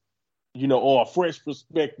different, or a fresh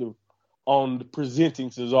perspective on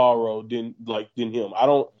presenting Cesaro than him.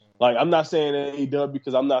 I'm not saying AEW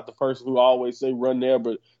because I'm not the person who always say run there,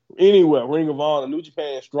 but anywhere, Ring of Honor, New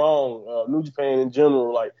Japan Strong, New Japan in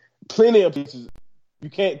general, like plenty of pieces. You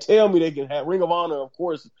can't tell me they can have Ring of Honor, of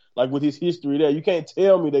course, like with his history there. You can't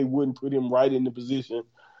tell me they wouldn't put him right in the position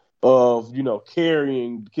of,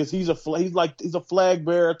 carrying, because he's a flag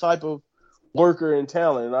bearer type of worker and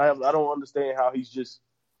talent. And I don't understand how he's just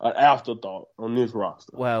an afterthought on this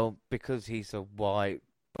roster. Well, because he's a white,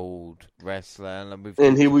 bald wrestler,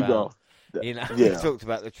 and here we go. We talked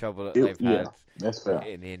about the trouble that they've had that's fair.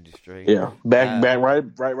 in the industry. Yeah, back right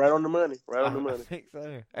on the money. Right on the money. I think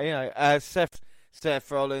so.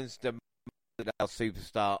 Seth Rollins, the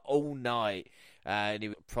superstar, all night, and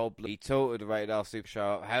he probably tilted the Radar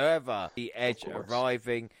Superstar. However, the Edge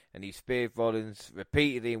arriving, and he speared Rollins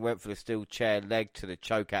repeatedly and went for the steel chair leg to the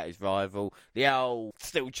choke out his rival. The old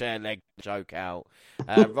steel chair leg choke out.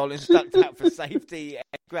 Rollins ducked out for safety, and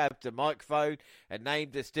grabbed the microphone and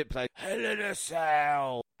named the stipulation Hell in a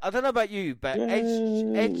Cell. I don't know about you, but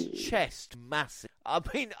Edge chest massive. I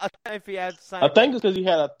mean, I don't know if he had. I think it's because he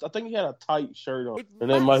had a tight shirt on, and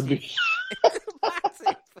that might be.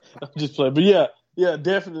 I'm just playing, but yeah,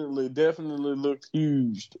 definitely looked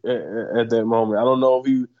huge at that moment. I don't know if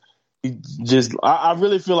he just. I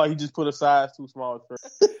really feel like he just put a size too small shirt.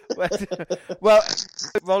 Well,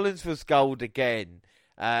 Rollins was gold again,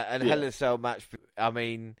 and Hell in a Cell match. I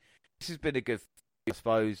mean, this has been a good. I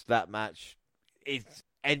suppose that match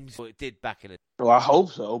ends what it did back in the. Well, I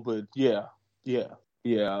hope so, but yeah.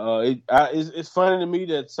 It's funny to me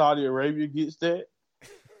that Saudi Arabia gets that.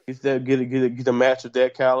 Get a match of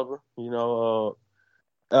that caliber.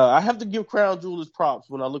 I have to give Crown Jewel props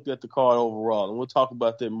when I looked at the card overall, and we'll talk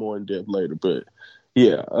about that more in depth later. But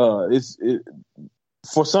yeah, it's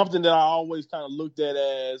for something that I always kind of looked at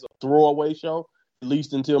as a throwaway show, at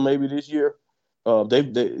least until maybe this year.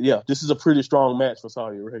 This is a pretty strong match for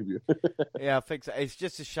Saudi Arabia. Yeah, I think so. It's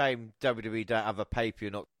just a shame WWE don't have a pay-per-view,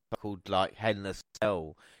 not called like Hell in a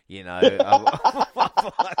Cell. You know,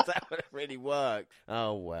 that would really work.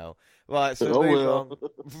 Oh well. Right, so move on.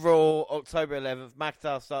 Raw, October 11th.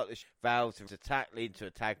 McIntyre started the vow to attack, lead to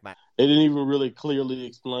a tag match. They didn't even really clearly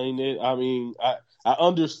explain it. I mean, I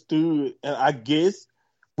understood, and I guess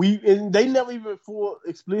they never even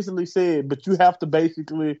explicitly said, but you have to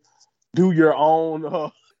basically do your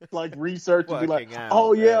own like research and be like,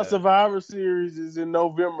 oh yeah, Survivor Series is in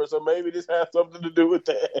November, so maybe this has something to do with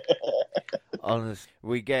that.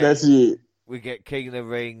 Honestly, that's it. We get King of the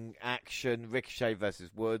Ring action, Ricochet versus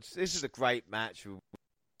Woods. This is a great match.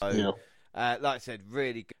 Like I said,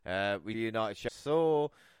 really good. We United saw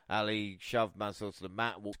Ali shoved Mansoor to the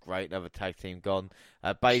mat. Was great. Another tag team gone.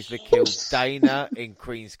 Baszler killed Dana in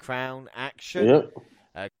Queen's Crown action.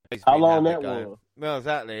 Yep. How long that was? Well,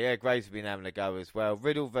 exactly. Yeah, Graves has been having a go as well.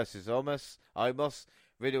 Riddle versus Omos.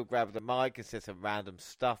 Riddle grabbed the mic and said some random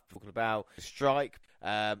stuff talking about the strike.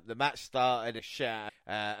 The match started a shout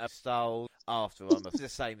of Styles after Omos. It's the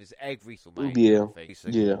same as every single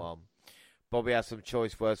one. Bobby has some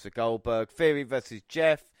choice words for Goldberg. Theory versus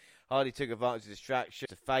Jeff. Hardy took advantage of the distraction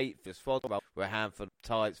to Fate for spot. We're a handful of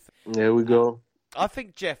tights. There we go. I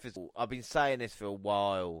think Jeff is. I've been saying this for a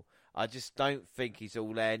while. I just don't think he's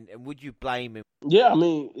all in. And would you blame him? Yeah, I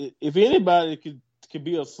mean, if anybody could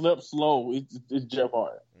be a slip slow, it's Jeff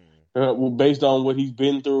Hardy. Well, based on what he's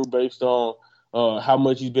been through, based on how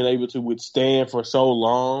much he's been able to withstand for so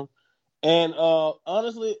long. And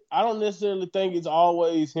honestly, I don't necessarily think it's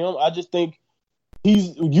always him. I just think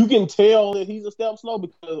you can tell that he's a step slow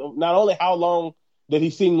because of not only how long that he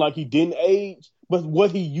seemed like he didn't age, but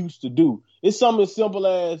what he used to do. It's something as simple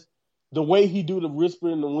as the way he do the whisper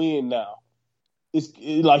in the wind now. It's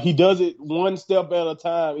like he does it one step at a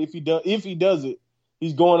time. If he does it,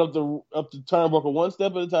 he's going up the turnbuckle one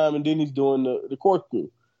step at a time, and then he's doing the corkscrew.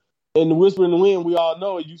 And the whisper in the wind, we all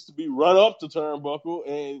know it used to be run up the turnbuckle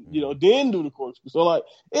and then do the corkscrew. So like,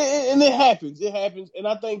 and it happens. It happens. And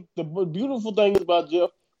I think the beautiful thing is about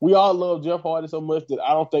Jeff, we all love Jeff Hardy so much that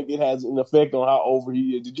I don't think it has an effect on how over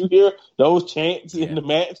he is. Did you hear those chants in the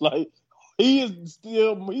match? Like, he's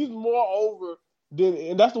more over than,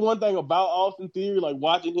 and that's the one thing about Austin Theory, like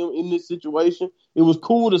watching him in this situation. It was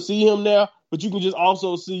cool to see him now, but you can just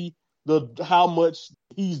also see how much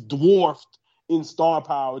he's dwarfed in star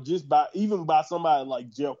power just by somebody like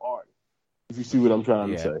Jeff Hardy. If you see what I'm trying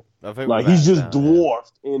to say. Like, he's just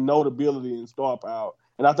dwarfed in notability and star power.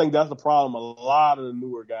 And I think that's the problem a lot of the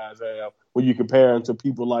newer guys have when you compare them to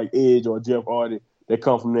people like Edge or Jeff Hardy that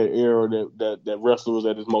come from that era that wrestlers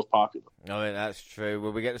that is most popular. I mean, that's true.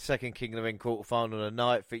 Well, we get the second King of the Ring quarterfinal of the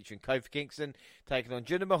night featuring Kofi Kingston taking on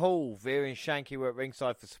Jinder Mahal. Veer and Shanky were at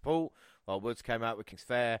ringside for support while Woods came out with King's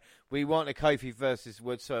Fair. We wanted Kofi versus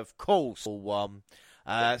Woods, so of course all won.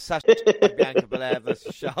 Sasha Bianca Belair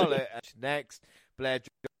versus Charlotte next. Blair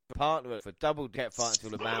partner for double get fight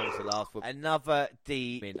until the man was the last one. Another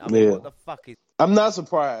demon. I mean, what the fuck is... I'm not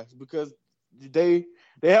surprised because they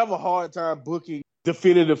have a hard time booking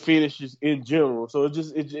definitive finishes in general. So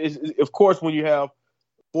it's of course when you have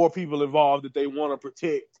 4 people involved that they want to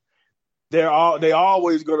protect, they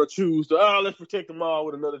always going to choose to let's protect them all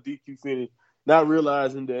with another DQ finish, not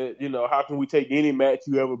realizing that how can we take any match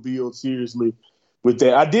you ever build seriously with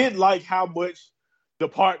that. I did like how much the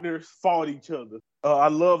partners fought each other. I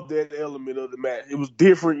love that element of the match. It was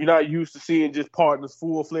different. You're not used to seeing just partners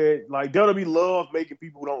full-fledged. Like, WWE love making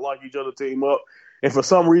people who don't like each other team up. And for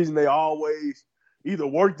some reason, they always either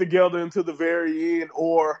work together until the very end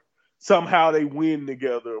or somehow they win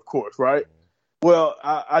together, of course, right? Well,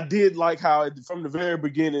 I did like how from the very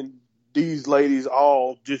beginning, these ladies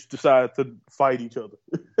all just decided to fight each other.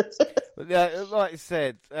 Like I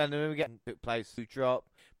said, and then we get took place to drop.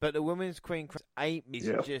 But the women's Queen ain't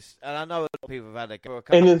just, and I know a lot of people have had a go.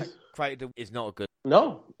 And it's not a good.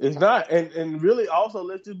 No, it's not. And really, also,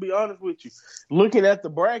 let's just be honest with you. Looking at the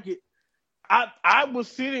bracket, I was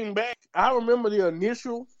sitting back. I remember the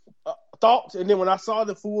initial thoughts, and then when I saw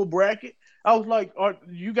the full bracket, I was like, "Are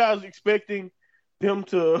you guys expecting them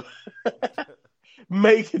to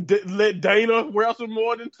let Dana wrestle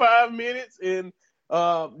more than 5 minutes?" And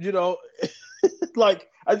like,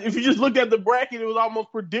 if you just looked at the bracket, it was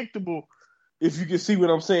almost predictable, if you can see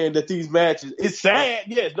what I'm saying, that these matches, it's sad.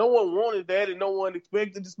 Yes, no one wanted that and no one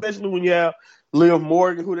expected, especially when you have Liv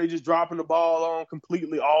Morgan, who they just dropping the ball on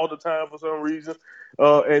completely all the time for some reason,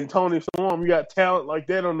 and Tony Storm. You got talent like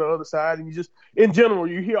that on the other side, and you just, in general,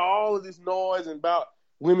 you hear all of this noise about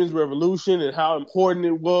women's revolution and how important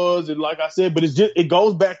it was, and like I said, but it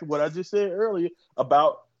goes back to what I just said earlier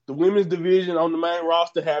about the women's division on the main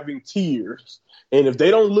roster having tiers. And if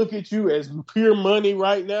they don't look at you as pure money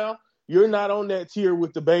right now, you're not on that tier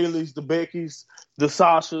with the Baileys, the Beckys, the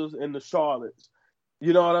Sashas, and the Charlottes.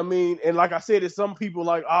 You know what I mean? And like I said, it's some people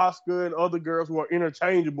like Oscar and other girls who are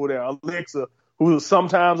interchangeable there. Alexa, who is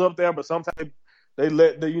sometimes up there, but sometimes they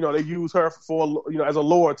use her for as a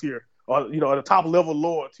lower tier or at a top level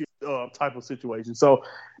lower tier type of situation. So,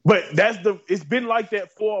 but it's been like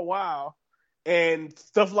that for a while, and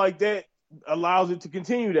stuff like that allows it to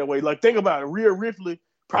continue that way. Like, think about it. Rhea Ripley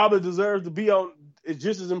probably deserves to be on. It's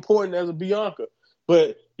just as important as a Bianca,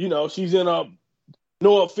 but she's in a.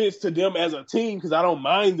 No offense to them as a team, because I don't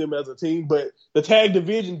mind them as a team, but the tag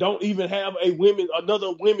division don't even have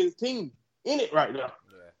another women's team in it right now.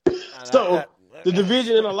 Yeah. So the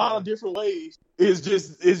division in a lot of different ways is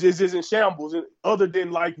just in shambles. And other than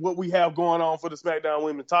like what we have going on for the SmackDown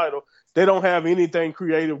Women's title, they don't have anything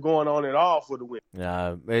creative going on at all for the women.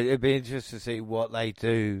 No, it'd be interesting to see what they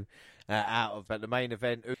do. Out of the main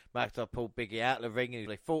event, McIntyre pulled Biggie out of the ring, and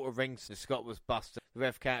they fought a ring. Scott was busted. The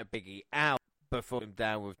ref counted Biggie out. Before him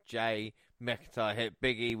down with Jay. McIntyre hit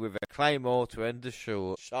Biggie with a Claymore to end the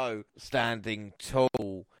show, standing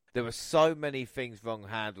tall. There were so many things wrong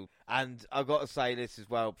handled. And I've got to say this as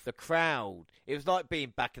well. The crowd, it was like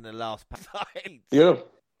being back in the last fight. Yeah,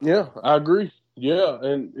 I agree. Yeah,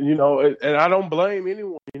 and and I don't blame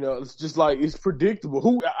anyone. It's just like, it's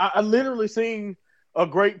predictable. I literally seen a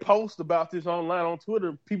great post about this online on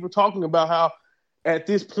Twitter. People talking about how at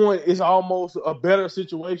this point it's almost a better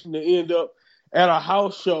situation to end up at a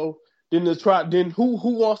house show than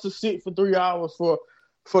who wants to sit for 3 hours for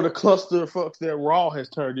the cluster of fucks that Raw has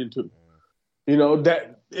turned into.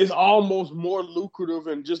 That is almost more lucrative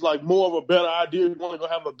and just like more of a better idea. You want to go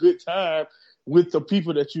have a good time with the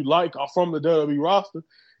people that you like or from the WWE roster,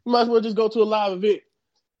 you might as well just go to a live event.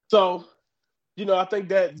 So, I think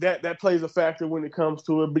that plays a factor when it comes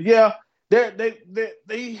to it. But yeah,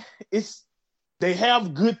 they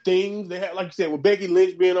have good things. They have, like you said, with Becky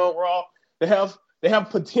Lynch being on Raw, they have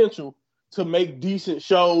potential to make decent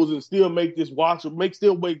shows and still make this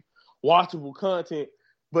watchable content.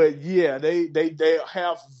 But yeah, they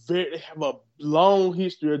have a long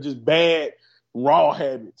history of just bad Raw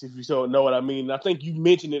habits, if you so know what I mean. And I think you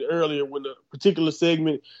mentioned it earlier when the particular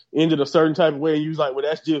segment ended a certain type of way, and you was like, well,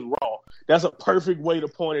 that's just Raw. That's a perfect way to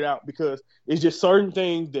point it out, because it's just certain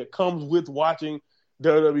things that comes with watching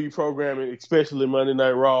WWE programming, especially Monday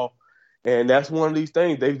Night Raw. And that's one of these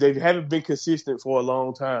things. They haven't been consistent for a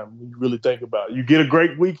long time, when you really think about it. You get a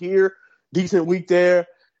great week here, decent week there,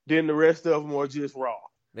 then the rest of them are just Raw.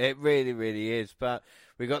 It really, really is. But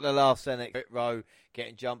we got the last Senate row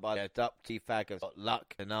getting jumped by a Duck T-Fag. Got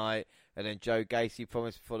luck tonight. And then Joe Gacy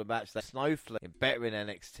promised before the match that Snowflake, better in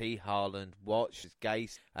NXT, Haaland, watches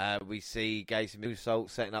Gacy. We see Gacy Moonsault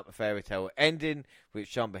setting up a fairy tale ending,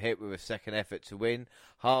 which Ciampa hit with a second effort to win.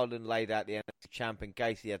 Haaland laid out the NXT champion.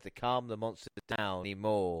 Gacy had to calm the monster down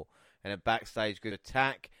anymore. And then backstage, good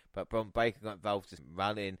attack, but Bron Baker got involved to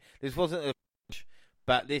run in. This wasn't a match,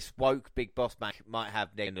 but this woke Big Boss match might have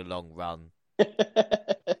in the long run.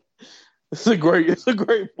 It's a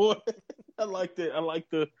great point. I like that. I like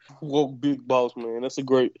the woke Big Boss, man. That's a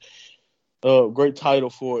great title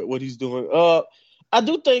for it, what he's doing. I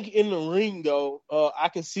do think in the ring, though, I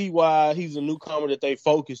can see why he's a newcomer that they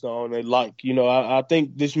focused on. They like, I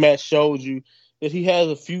think this match shows you that he has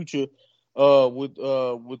a future with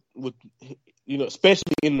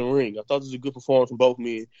especially in the ring. I thought it was a good performance from both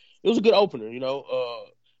men. It was a good opener,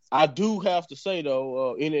 I do have to say,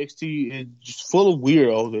 though, NXT is just full of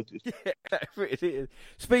weirdos at this. Yeah, it is.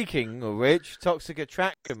 Speaking of which, Toxic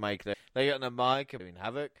Attraction maker, they got on the mic doing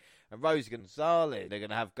Havoc, and Rose Gonzalez, they're going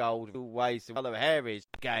to have gold ways to follow Harry's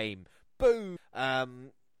game. Boom!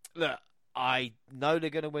 Look, I know they're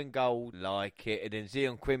going to win gold, like it, and then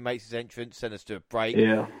Zion Quinn makes his entrance, send us to a break.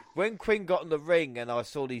 Yeah. When Quinn got in the ring and I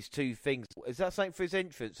saw these two things, is that something for his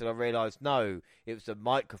entrance? And I realised, no, it was the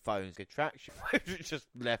microphone's attraction, which was just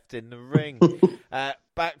left in the ring.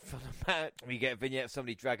 Back from the match, we get a vignette of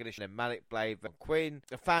somebody dragging a Manic Blade and Quinn.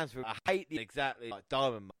 The fans were, I hate it exactly like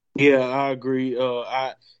Diamond. Yeah, I agree.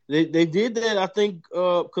 They did that, I think,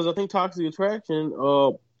 because I think Toxic Attraction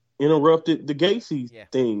interrupted the Gacy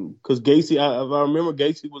thing, because Gacy, I remember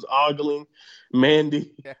Gacy was ogling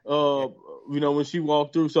Mandy, when she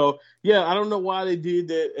walked through. So yeah, I don't know why they did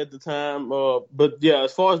that at the time, but yeah,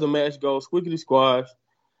 as far as the match goes, squiggity squash.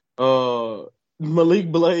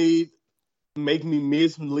 Malik Blade make me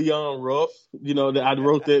miss Leon Ruff. I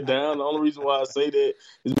wrote that down. The only reason why I say that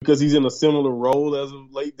is because he's in a similar role as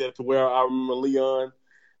of late, that to where I remember Leon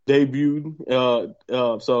debuted.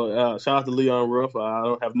 So shout out to Leon Ruff. I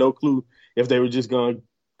don't have no clue if they were just going to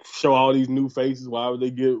show all these new faces. Why would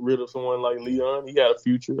they get rid of someone like Leon? He had a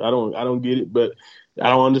future. I don't get it, but I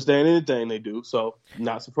don't understand anything they do. So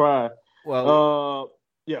not surprised. Well,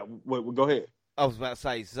 yeah. Go ahead. I was about to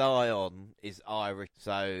say Zion is Irish,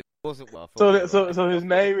 so it wasn't well. So his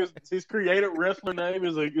name is his creative wrestler name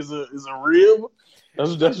is a rib.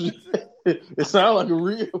 That's it sounds like a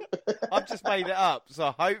rib. I've just made it up,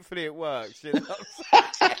 so hopefully it works. You know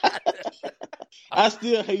I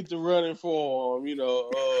still hate the running form,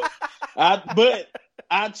 but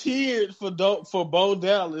I cheered for Bo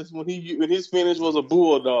Dallas when his finish was a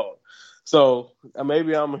bulldog. So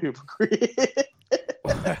maybe I'm a hypocrite.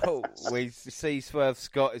 Well, we see Swerve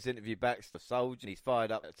Scott is interviewed back to the Soldier. He's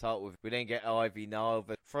fired up at the top. We then get Ivy Nile,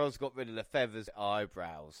 but Froz got rid of the feathers,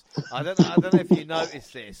 eyebrows. I don't know if you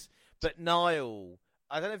noticed this, but Niall,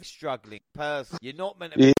 I don't know if he's struggling. Person, you're not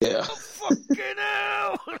meant to be. Yeah. Oh, fucking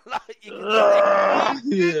hell! Like,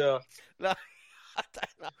 yeah. Like, I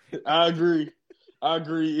don't know. I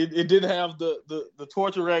agree. It didn't have the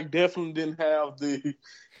torture rack. Definitely didn't have the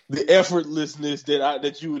effortlessness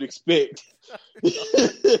that you would expect.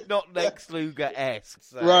 Not Lex Luger-esque.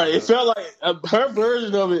 So. Right. It felt like her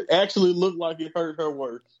version of it actually looked like it hurt her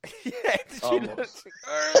worse. Yeah. She looked,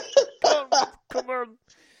 come on.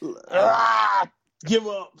 Give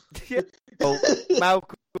up. Yeah. Well,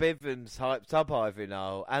 Malcolm Bivens hyped up Ivy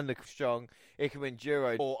Nile and the strong Ikemen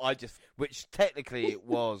Jiro, which technically it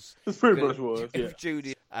was. It pretty much was, yeah.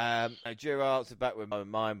 Judy, Jiro answered back with my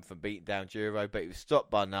mind from beating down Jiro, but he was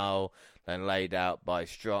stopped by Nile, then laid out by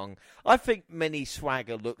Strong. I think Mini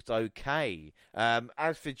Swagger looked okay.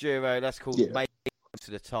 As for Jiro, that's called making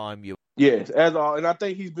to the time you. Yes, and I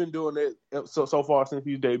think he's been doing that so far since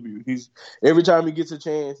his debut. Every time he gets a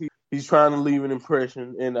chance, he's trying to leave an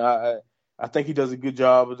impression, and I think he does a good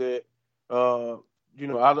job of that.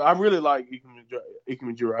 I really like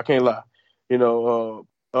Ikemen Jiro. I can't lie.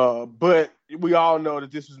 But we all know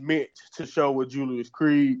that this was meant to show what Julius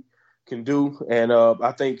Creed can do, and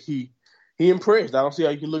I think he impressed. I don't see how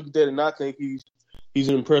you can look at that and not think he's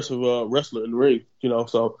an impressive wrestler in the ring.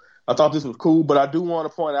 So I thought this was cool, but I do want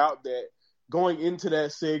to point out that going into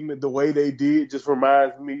that segment, the way they did just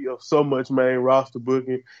reminds me of so much main roster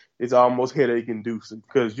booking. It's almost headache-inducing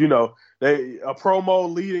because, a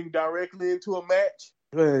promo leading directly into a match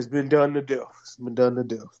has been done to death. It's been done to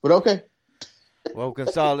death. But okay. Well,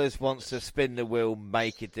 Gonzalez wants to spin the wheel,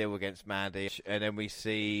 make a deal against Mandy, and then we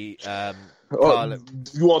see you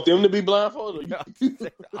want them to be blindfolded? I'm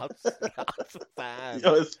a fan.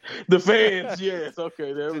 The fans, yes.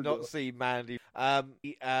 Okay, there we go. Not see Mandy.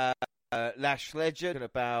 Lash Legend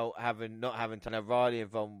about not having Riley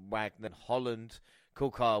and Von Wagner and Holland. Cool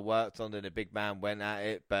Carl worked on, and the big man went at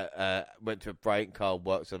it, but went to a break. Carl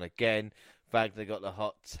works on again. Wagner got the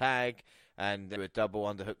hot tag, and they were double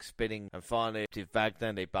underhook spinning, and finally to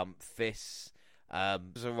Wagner they bumped fists. It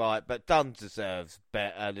was alright, but Dunn deserves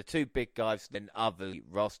better. The two big guys in other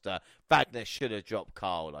roster. Wagner should have dropped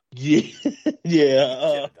Carl.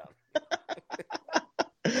 Yeah.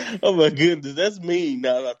 Oh my goodness, that's mean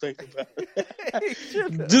now that I think about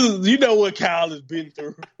it. Just, you know what Kyle has been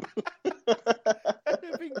through.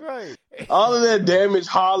 It'd been great. All of that damage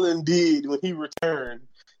Holland did when he returned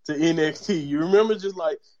to NXT. You remember, just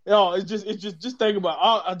like, just think about.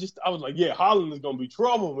 I was like, yeah, Holland is gonna be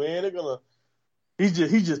trouble, man. He's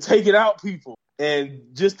just taking out people, and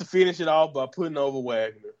just to finish it off by putting over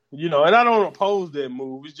Wagner. And I don't oppose that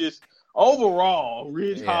move. It's just. Overall,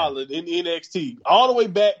 Ridge Holland in NXT, all the way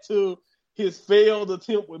back to his failed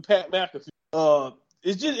attempt with Pat McAfee.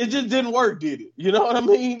 It just didn't work, did it? You know what I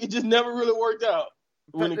mean? It just never really worked out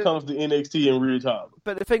when it comes to NXT and Ridge Holland.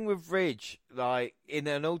 But the thing with Ridge, like, in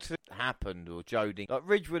an alternate happened, or Jody, like,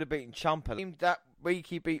 Ridge would have beaten Ciampa. That week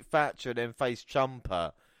he beat Thatcher and then faced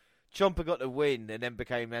Ciampa. Ciampa got the win and then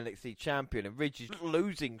became NXT champion, and Ridge is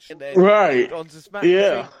losing right onto SmackDown.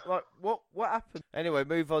 Yeah. Like, what happened? Anyway,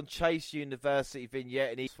 move on. Chase University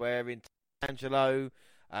vignette, and he's swearing to Angelo.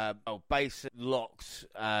 Basin locks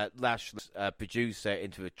Lashley's producer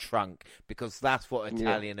into a trunk because that's what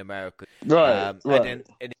Italian Americans. Right. And then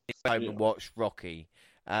home and watch Rocky.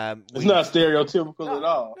 It's not stereotypical at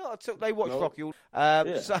all. No, they watch Rocky.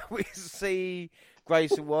 So we see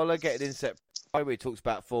Grayson Waller getting inset. He talks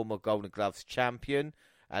about former Golden Gloves champion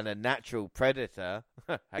and a natural predator.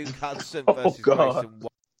 Hudson versus Grayson Waller.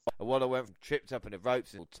 Waller went from tripped up in the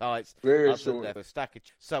ropes and tights. Very short.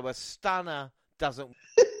 So a stunner doesn't.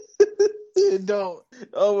 It don't.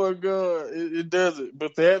 Oh my God, it doesn't.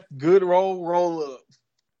 But that good roll up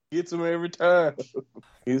gets him every time.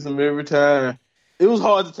 It was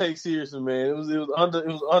hard to take seriously, man. It was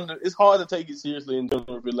under. It's hard to take it seriously in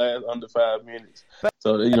general if it lasts under 5 minutes.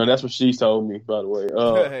 So that's what she told me, by the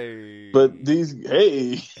way. But these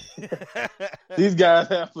guys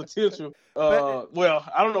have potential. Well,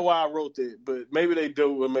 I don't know why I wrote that, but maybe they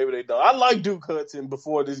do or maybe they don't. I like Duke Hudson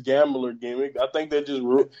before this gambler gimmick. I think they just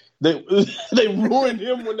they ruined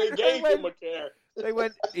him when they gave him a character. They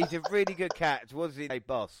went, he's a really good catch. What does he say,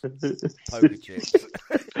 boss? Poker chips.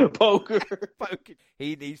 Poker.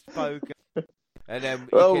 He needs poker. And then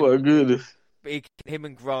my goodness. Him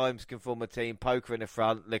and Grimes can form a team. Poker in the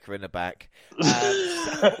front, liquor in the back.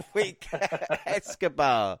 So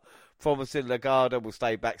Escobar, promising Legado will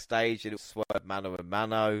stay backstage. It'll swerve mano a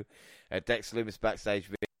mano. Dexter Lumis backstage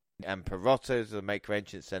with and Perotas will make her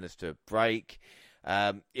entrance, send us to a break.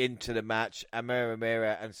 Into the match,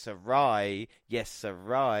 Amira and Sarai. Yes,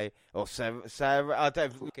 Sarai. Or Sarai. I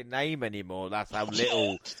don't fucking name anymore. That's how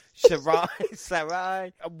little.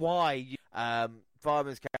 Sarai. Why?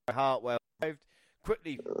 Fireman's Carry Hartwell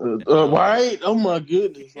quickly. Right? Oh my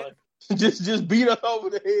goodness! Like, just beat us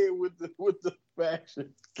over the head with the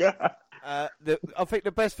faction. God. I think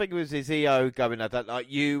the best thing was his EO going, I don't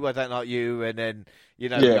like you, and then you're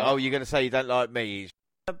going to say you don't like me.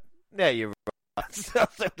 Yeah, you're right.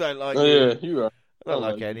 I don't like you. Yeah, you're right. I don't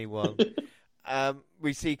like anyone.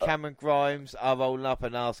 We see Cameron Grimes are rolling up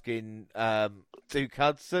and asking Duke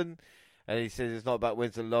Hudson, and he says it's not about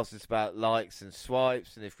wins and losses, it's about likes and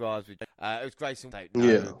swipes. And if Grimes would, it was Grayson.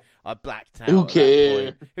 No, I blacked out. Who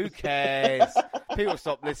cares? Who cares? People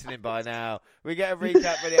stop listening by now. We get a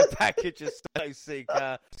recap video package of Snow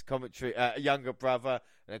Seeker, commentary, younger brother,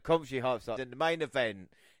 and a commentary hype starts. In the main event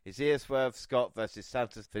is Swerve Scott versus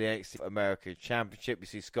Santos for the NXT American Championship. We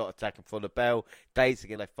see Scott attacking for the bell. Days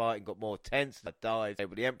again, they fight and got more tense. They dive.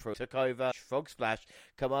 The Emperor took over. Frog Splash.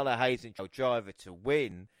 Kamala Hayes and Joe Driver to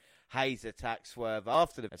win. Hayes attacks Swerve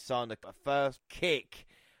after them and signed a first kick.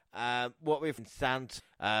 What with Santos,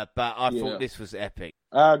 but I thought this was epic.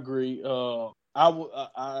 I agree. My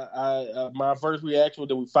first reaction was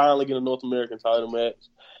that we finally get a North American title match,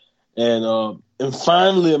 and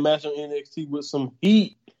finally a match on NXT with some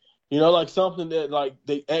heat. Like something that like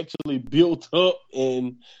they actually built up,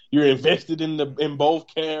 and you're invested in both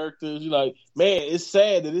characters. You're like, man, it's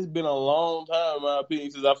sad that it's been a long time, in my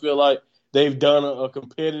opinion, since I feel like they've done a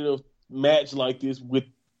competitive match like this with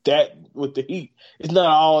the Heat. It's not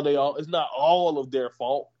all of their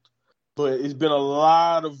fault, but it's been a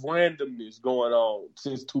lot of randomness going on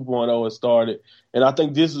since 2.0 has started, and I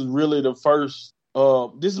think this is really the first.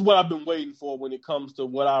 This is what I've been waiting for when it comes to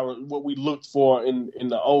what we looked for in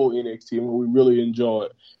the old NXT and what we really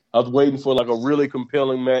enjoyed. I was waiting for like a really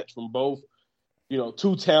compelling match from both,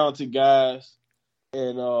 two talented guys,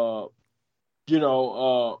 and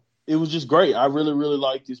it was just great. I really, really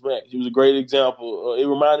liked this match. It was a great example. It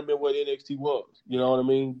reminded me of what NXT was. You know what I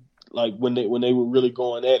mean? Like when they were really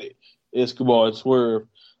going at it, Escobar and Swerve.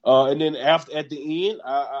 And then at the end,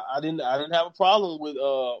 I didn't have a problem with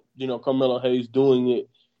Carmelo Hayes doing it.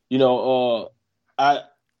 The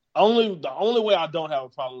only way I don't have a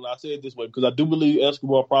problem, I say it this way, because I do believe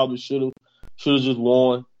Escobar probably should have just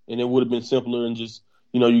won, and it would have been simpler and just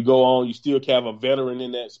you go on. You still have a veteran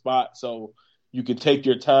in that spot, so you can take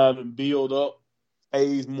your time and build up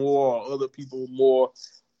Hayes more or other people more,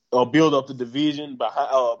 or build up the division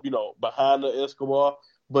behind the Escobar.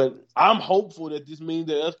 But I'm hopeful that this means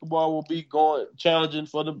that Escobar will be challenging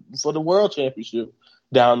for the world championship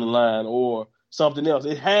down the line or something else.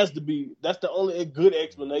 It has to be. That's the only good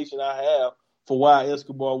explanation I have for why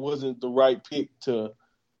Escobar wasn't the right pick to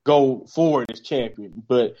go forward as champion.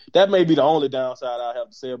 But that may be the only downside I have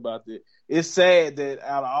to say about that. It's sad that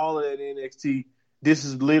out of all of that NXT, this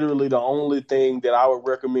is literally the only thing that I would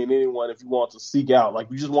recommend anyone if you want to seek out. Like,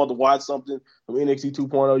 you just want to watch something from NXT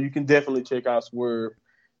 2.0, you can definitely check out Swerve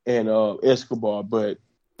and Escobar. But,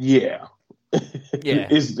 yeah.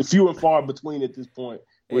 It's few and far between at this point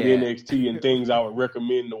with NXT and things I would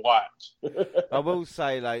recommend to watch. I will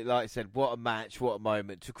say, like I said, what a match, what a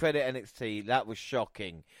moment. To credit NXT, that was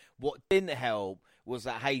shocking. What didn't help was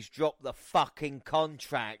that Hayes dropped the fucking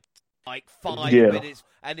contract like 5 minutes,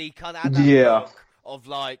 and he kind of had that look of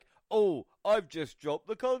like, oh, I've just dropped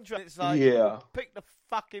the contract. It's like, pick the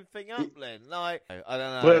fucking thing up then. Like, I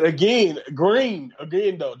don't know. But again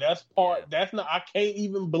though, that's not, I can't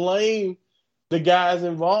even blame the guys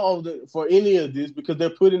involved for any of this, because they're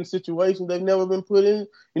put in situations they've never been put in.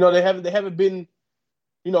 They haven't been,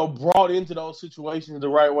 brought into those situations the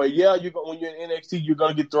right way. Yeah, when you're in NXT, you're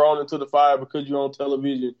going to get thrown into the fire because you're on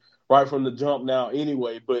television right from the jump now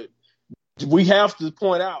anyway. But we have to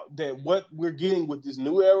point out that what we're getting with this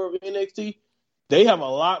new era of NXT, they have a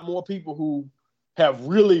lot more people who have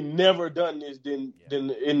really never done this than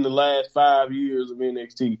in the last 5 years of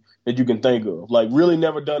NXT that you can think of. Like, really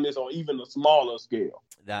never done this on even a smaller scale.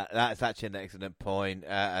 That's actually an excellent point,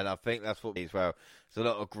 and I think that's what it is as well. There's a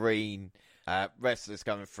lot of green wrestlers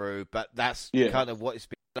coming through, but that's kind of what it's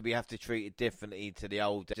been. We have to treat it differently to the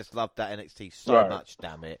old. I just love that NXT so much,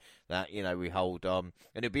 damn it, that we hold on.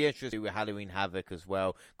 And it'd be interesting with Halloween Havoc as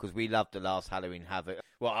well, because we loved the last Halloween Havoc.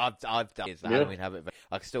 Well, I've done the Halloween Havoc.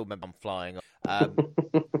 I can still remember I'm flying.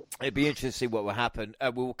 It'd be interesting to see what will happen.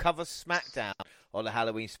 We will cover SmackDown on the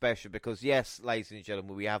Halloween special because, yes, ladies and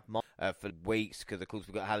gentlemen, we have for weeks because, of course,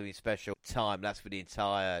 we've got Halloween special time. That's for the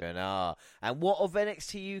entire WNR. And what of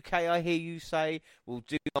NXT UK, I hear you say? Well,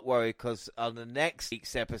 do not worry because on the next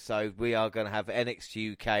week's episode, we are going to have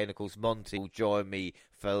NXT UK and, of course, Monty will join me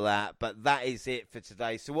for that. But that is it for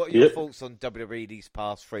today. So what are your thoughts on WWE these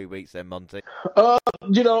past 3 weeks then, Monty?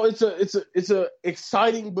 It's a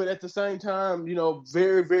exciting, but at the same time,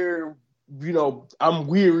 very, very, I'm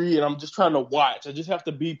weary and I'm just trying to watch. I just have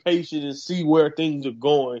to be patient and see where things are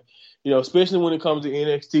going, especially when it comes to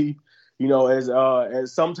NXT,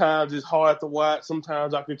 as sometimes it's hard to watch.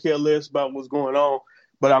 Sometimes I could care less about what's going on,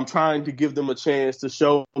 but I'm trying to give them a chance to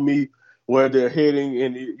show me where they're heading.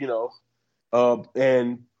 And,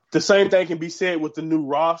 and the same thing can be said with the new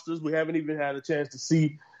rosters. We haven't even had a chance to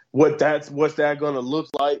see what's that going to look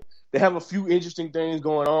like. They have a few interesting things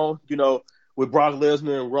going on, with Brock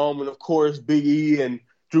Lesnar and Roman, of course, Big E and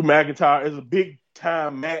Drew McIntyre is a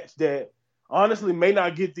big-time match that honestly may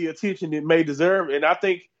not get the attention it may deserve. And I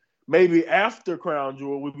think maybe after Crown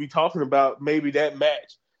Jewel, we'll be talking about maybe that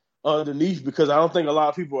match underneath because I don't think a lot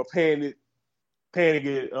of people are paying it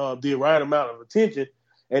the right amount of attention.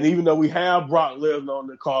 And even though we have Brock Lesnar on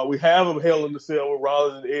the card, we have a Hell in the Cell with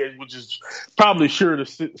Rollins and Edge, which is probably sure to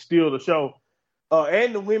steal the show.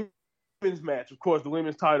 And the women's match, of course, the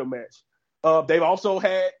women's title match. They've also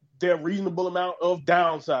had their reasonable amount of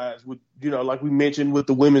downsides with, like we mentioned with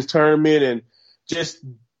the women's tournament and just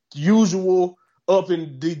usual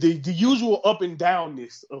the usual up and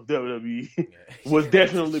downness of WWE was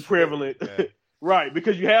definitely prevalent. Yeah. Right,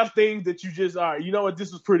 because you have things that you just, all right, you know what,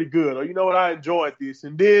 this is pretty good, or you know what, I enjoyed this.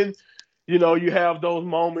 And then, you have those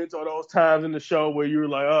moments or those times in the show where you're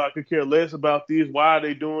like, oh, I could care less about this. Why are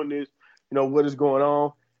they doing this? What is going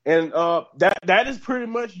on? And that is pretty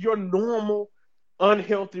much your normal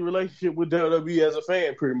unhealthy relationship with WWE as a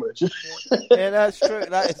fan, pretty much. Yeah, that's true.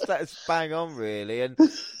 That's bang on, really. And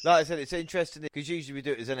like I said, it's interesting because usually we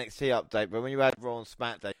do it as NXT update, but when you add Raw and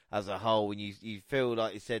Smackdown as a whole, and you feel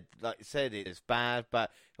like you said it's bad,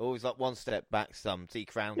 but always like one step back. Some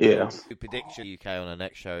Crown prediction UK on the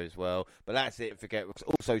next show as well. But that's it. Forget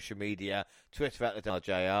all social media, Twitter at the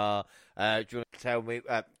WNRJR. Do you want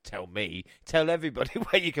to tell everybody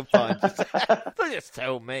where you can find us? Don't just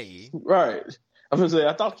tell me. Right. I was going to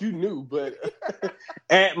say, I thought you knew, but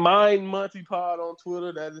at Mind Monty Pod on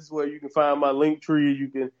Twitter, that is where you can find my link tree. You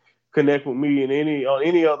can connect with me on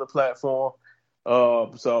any other platform.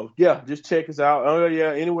 So, yeah, just check us out. Oh,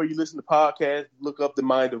 yeah, anywhere you listen to podcasts, look up the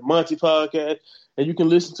Mind of Monty podcast, and you can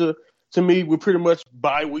listen to me. We're pretty much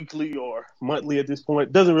bi-weekly or monthly at this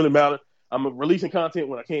point. Doesn't really matter. I'm releasing content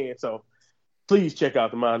when I can, so please check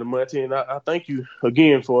out the Mind of Monty, and I thank you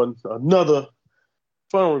again for another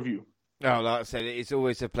fun review. No, like I said, it's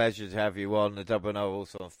always a pleasure to have you on the WNR,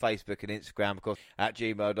 also on Facebook and Instagram, of course, at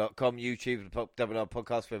gmail.com, YouTube, the WNR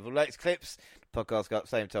podcast with the latest clips. The podcast got the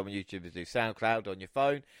same time on YouTube as do SoundCloud on your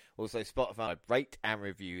phone. Also, Spotify, rate and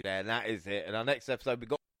review there, and that is it. And our next episode,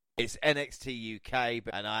 it's NXT UK,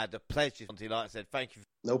 and I had the pleasure, like I said, thank you.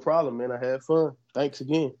 No problem, man. I had fun. Thanks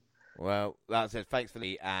again. Well, like I said, thanks for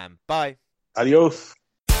me, and bye. Adios.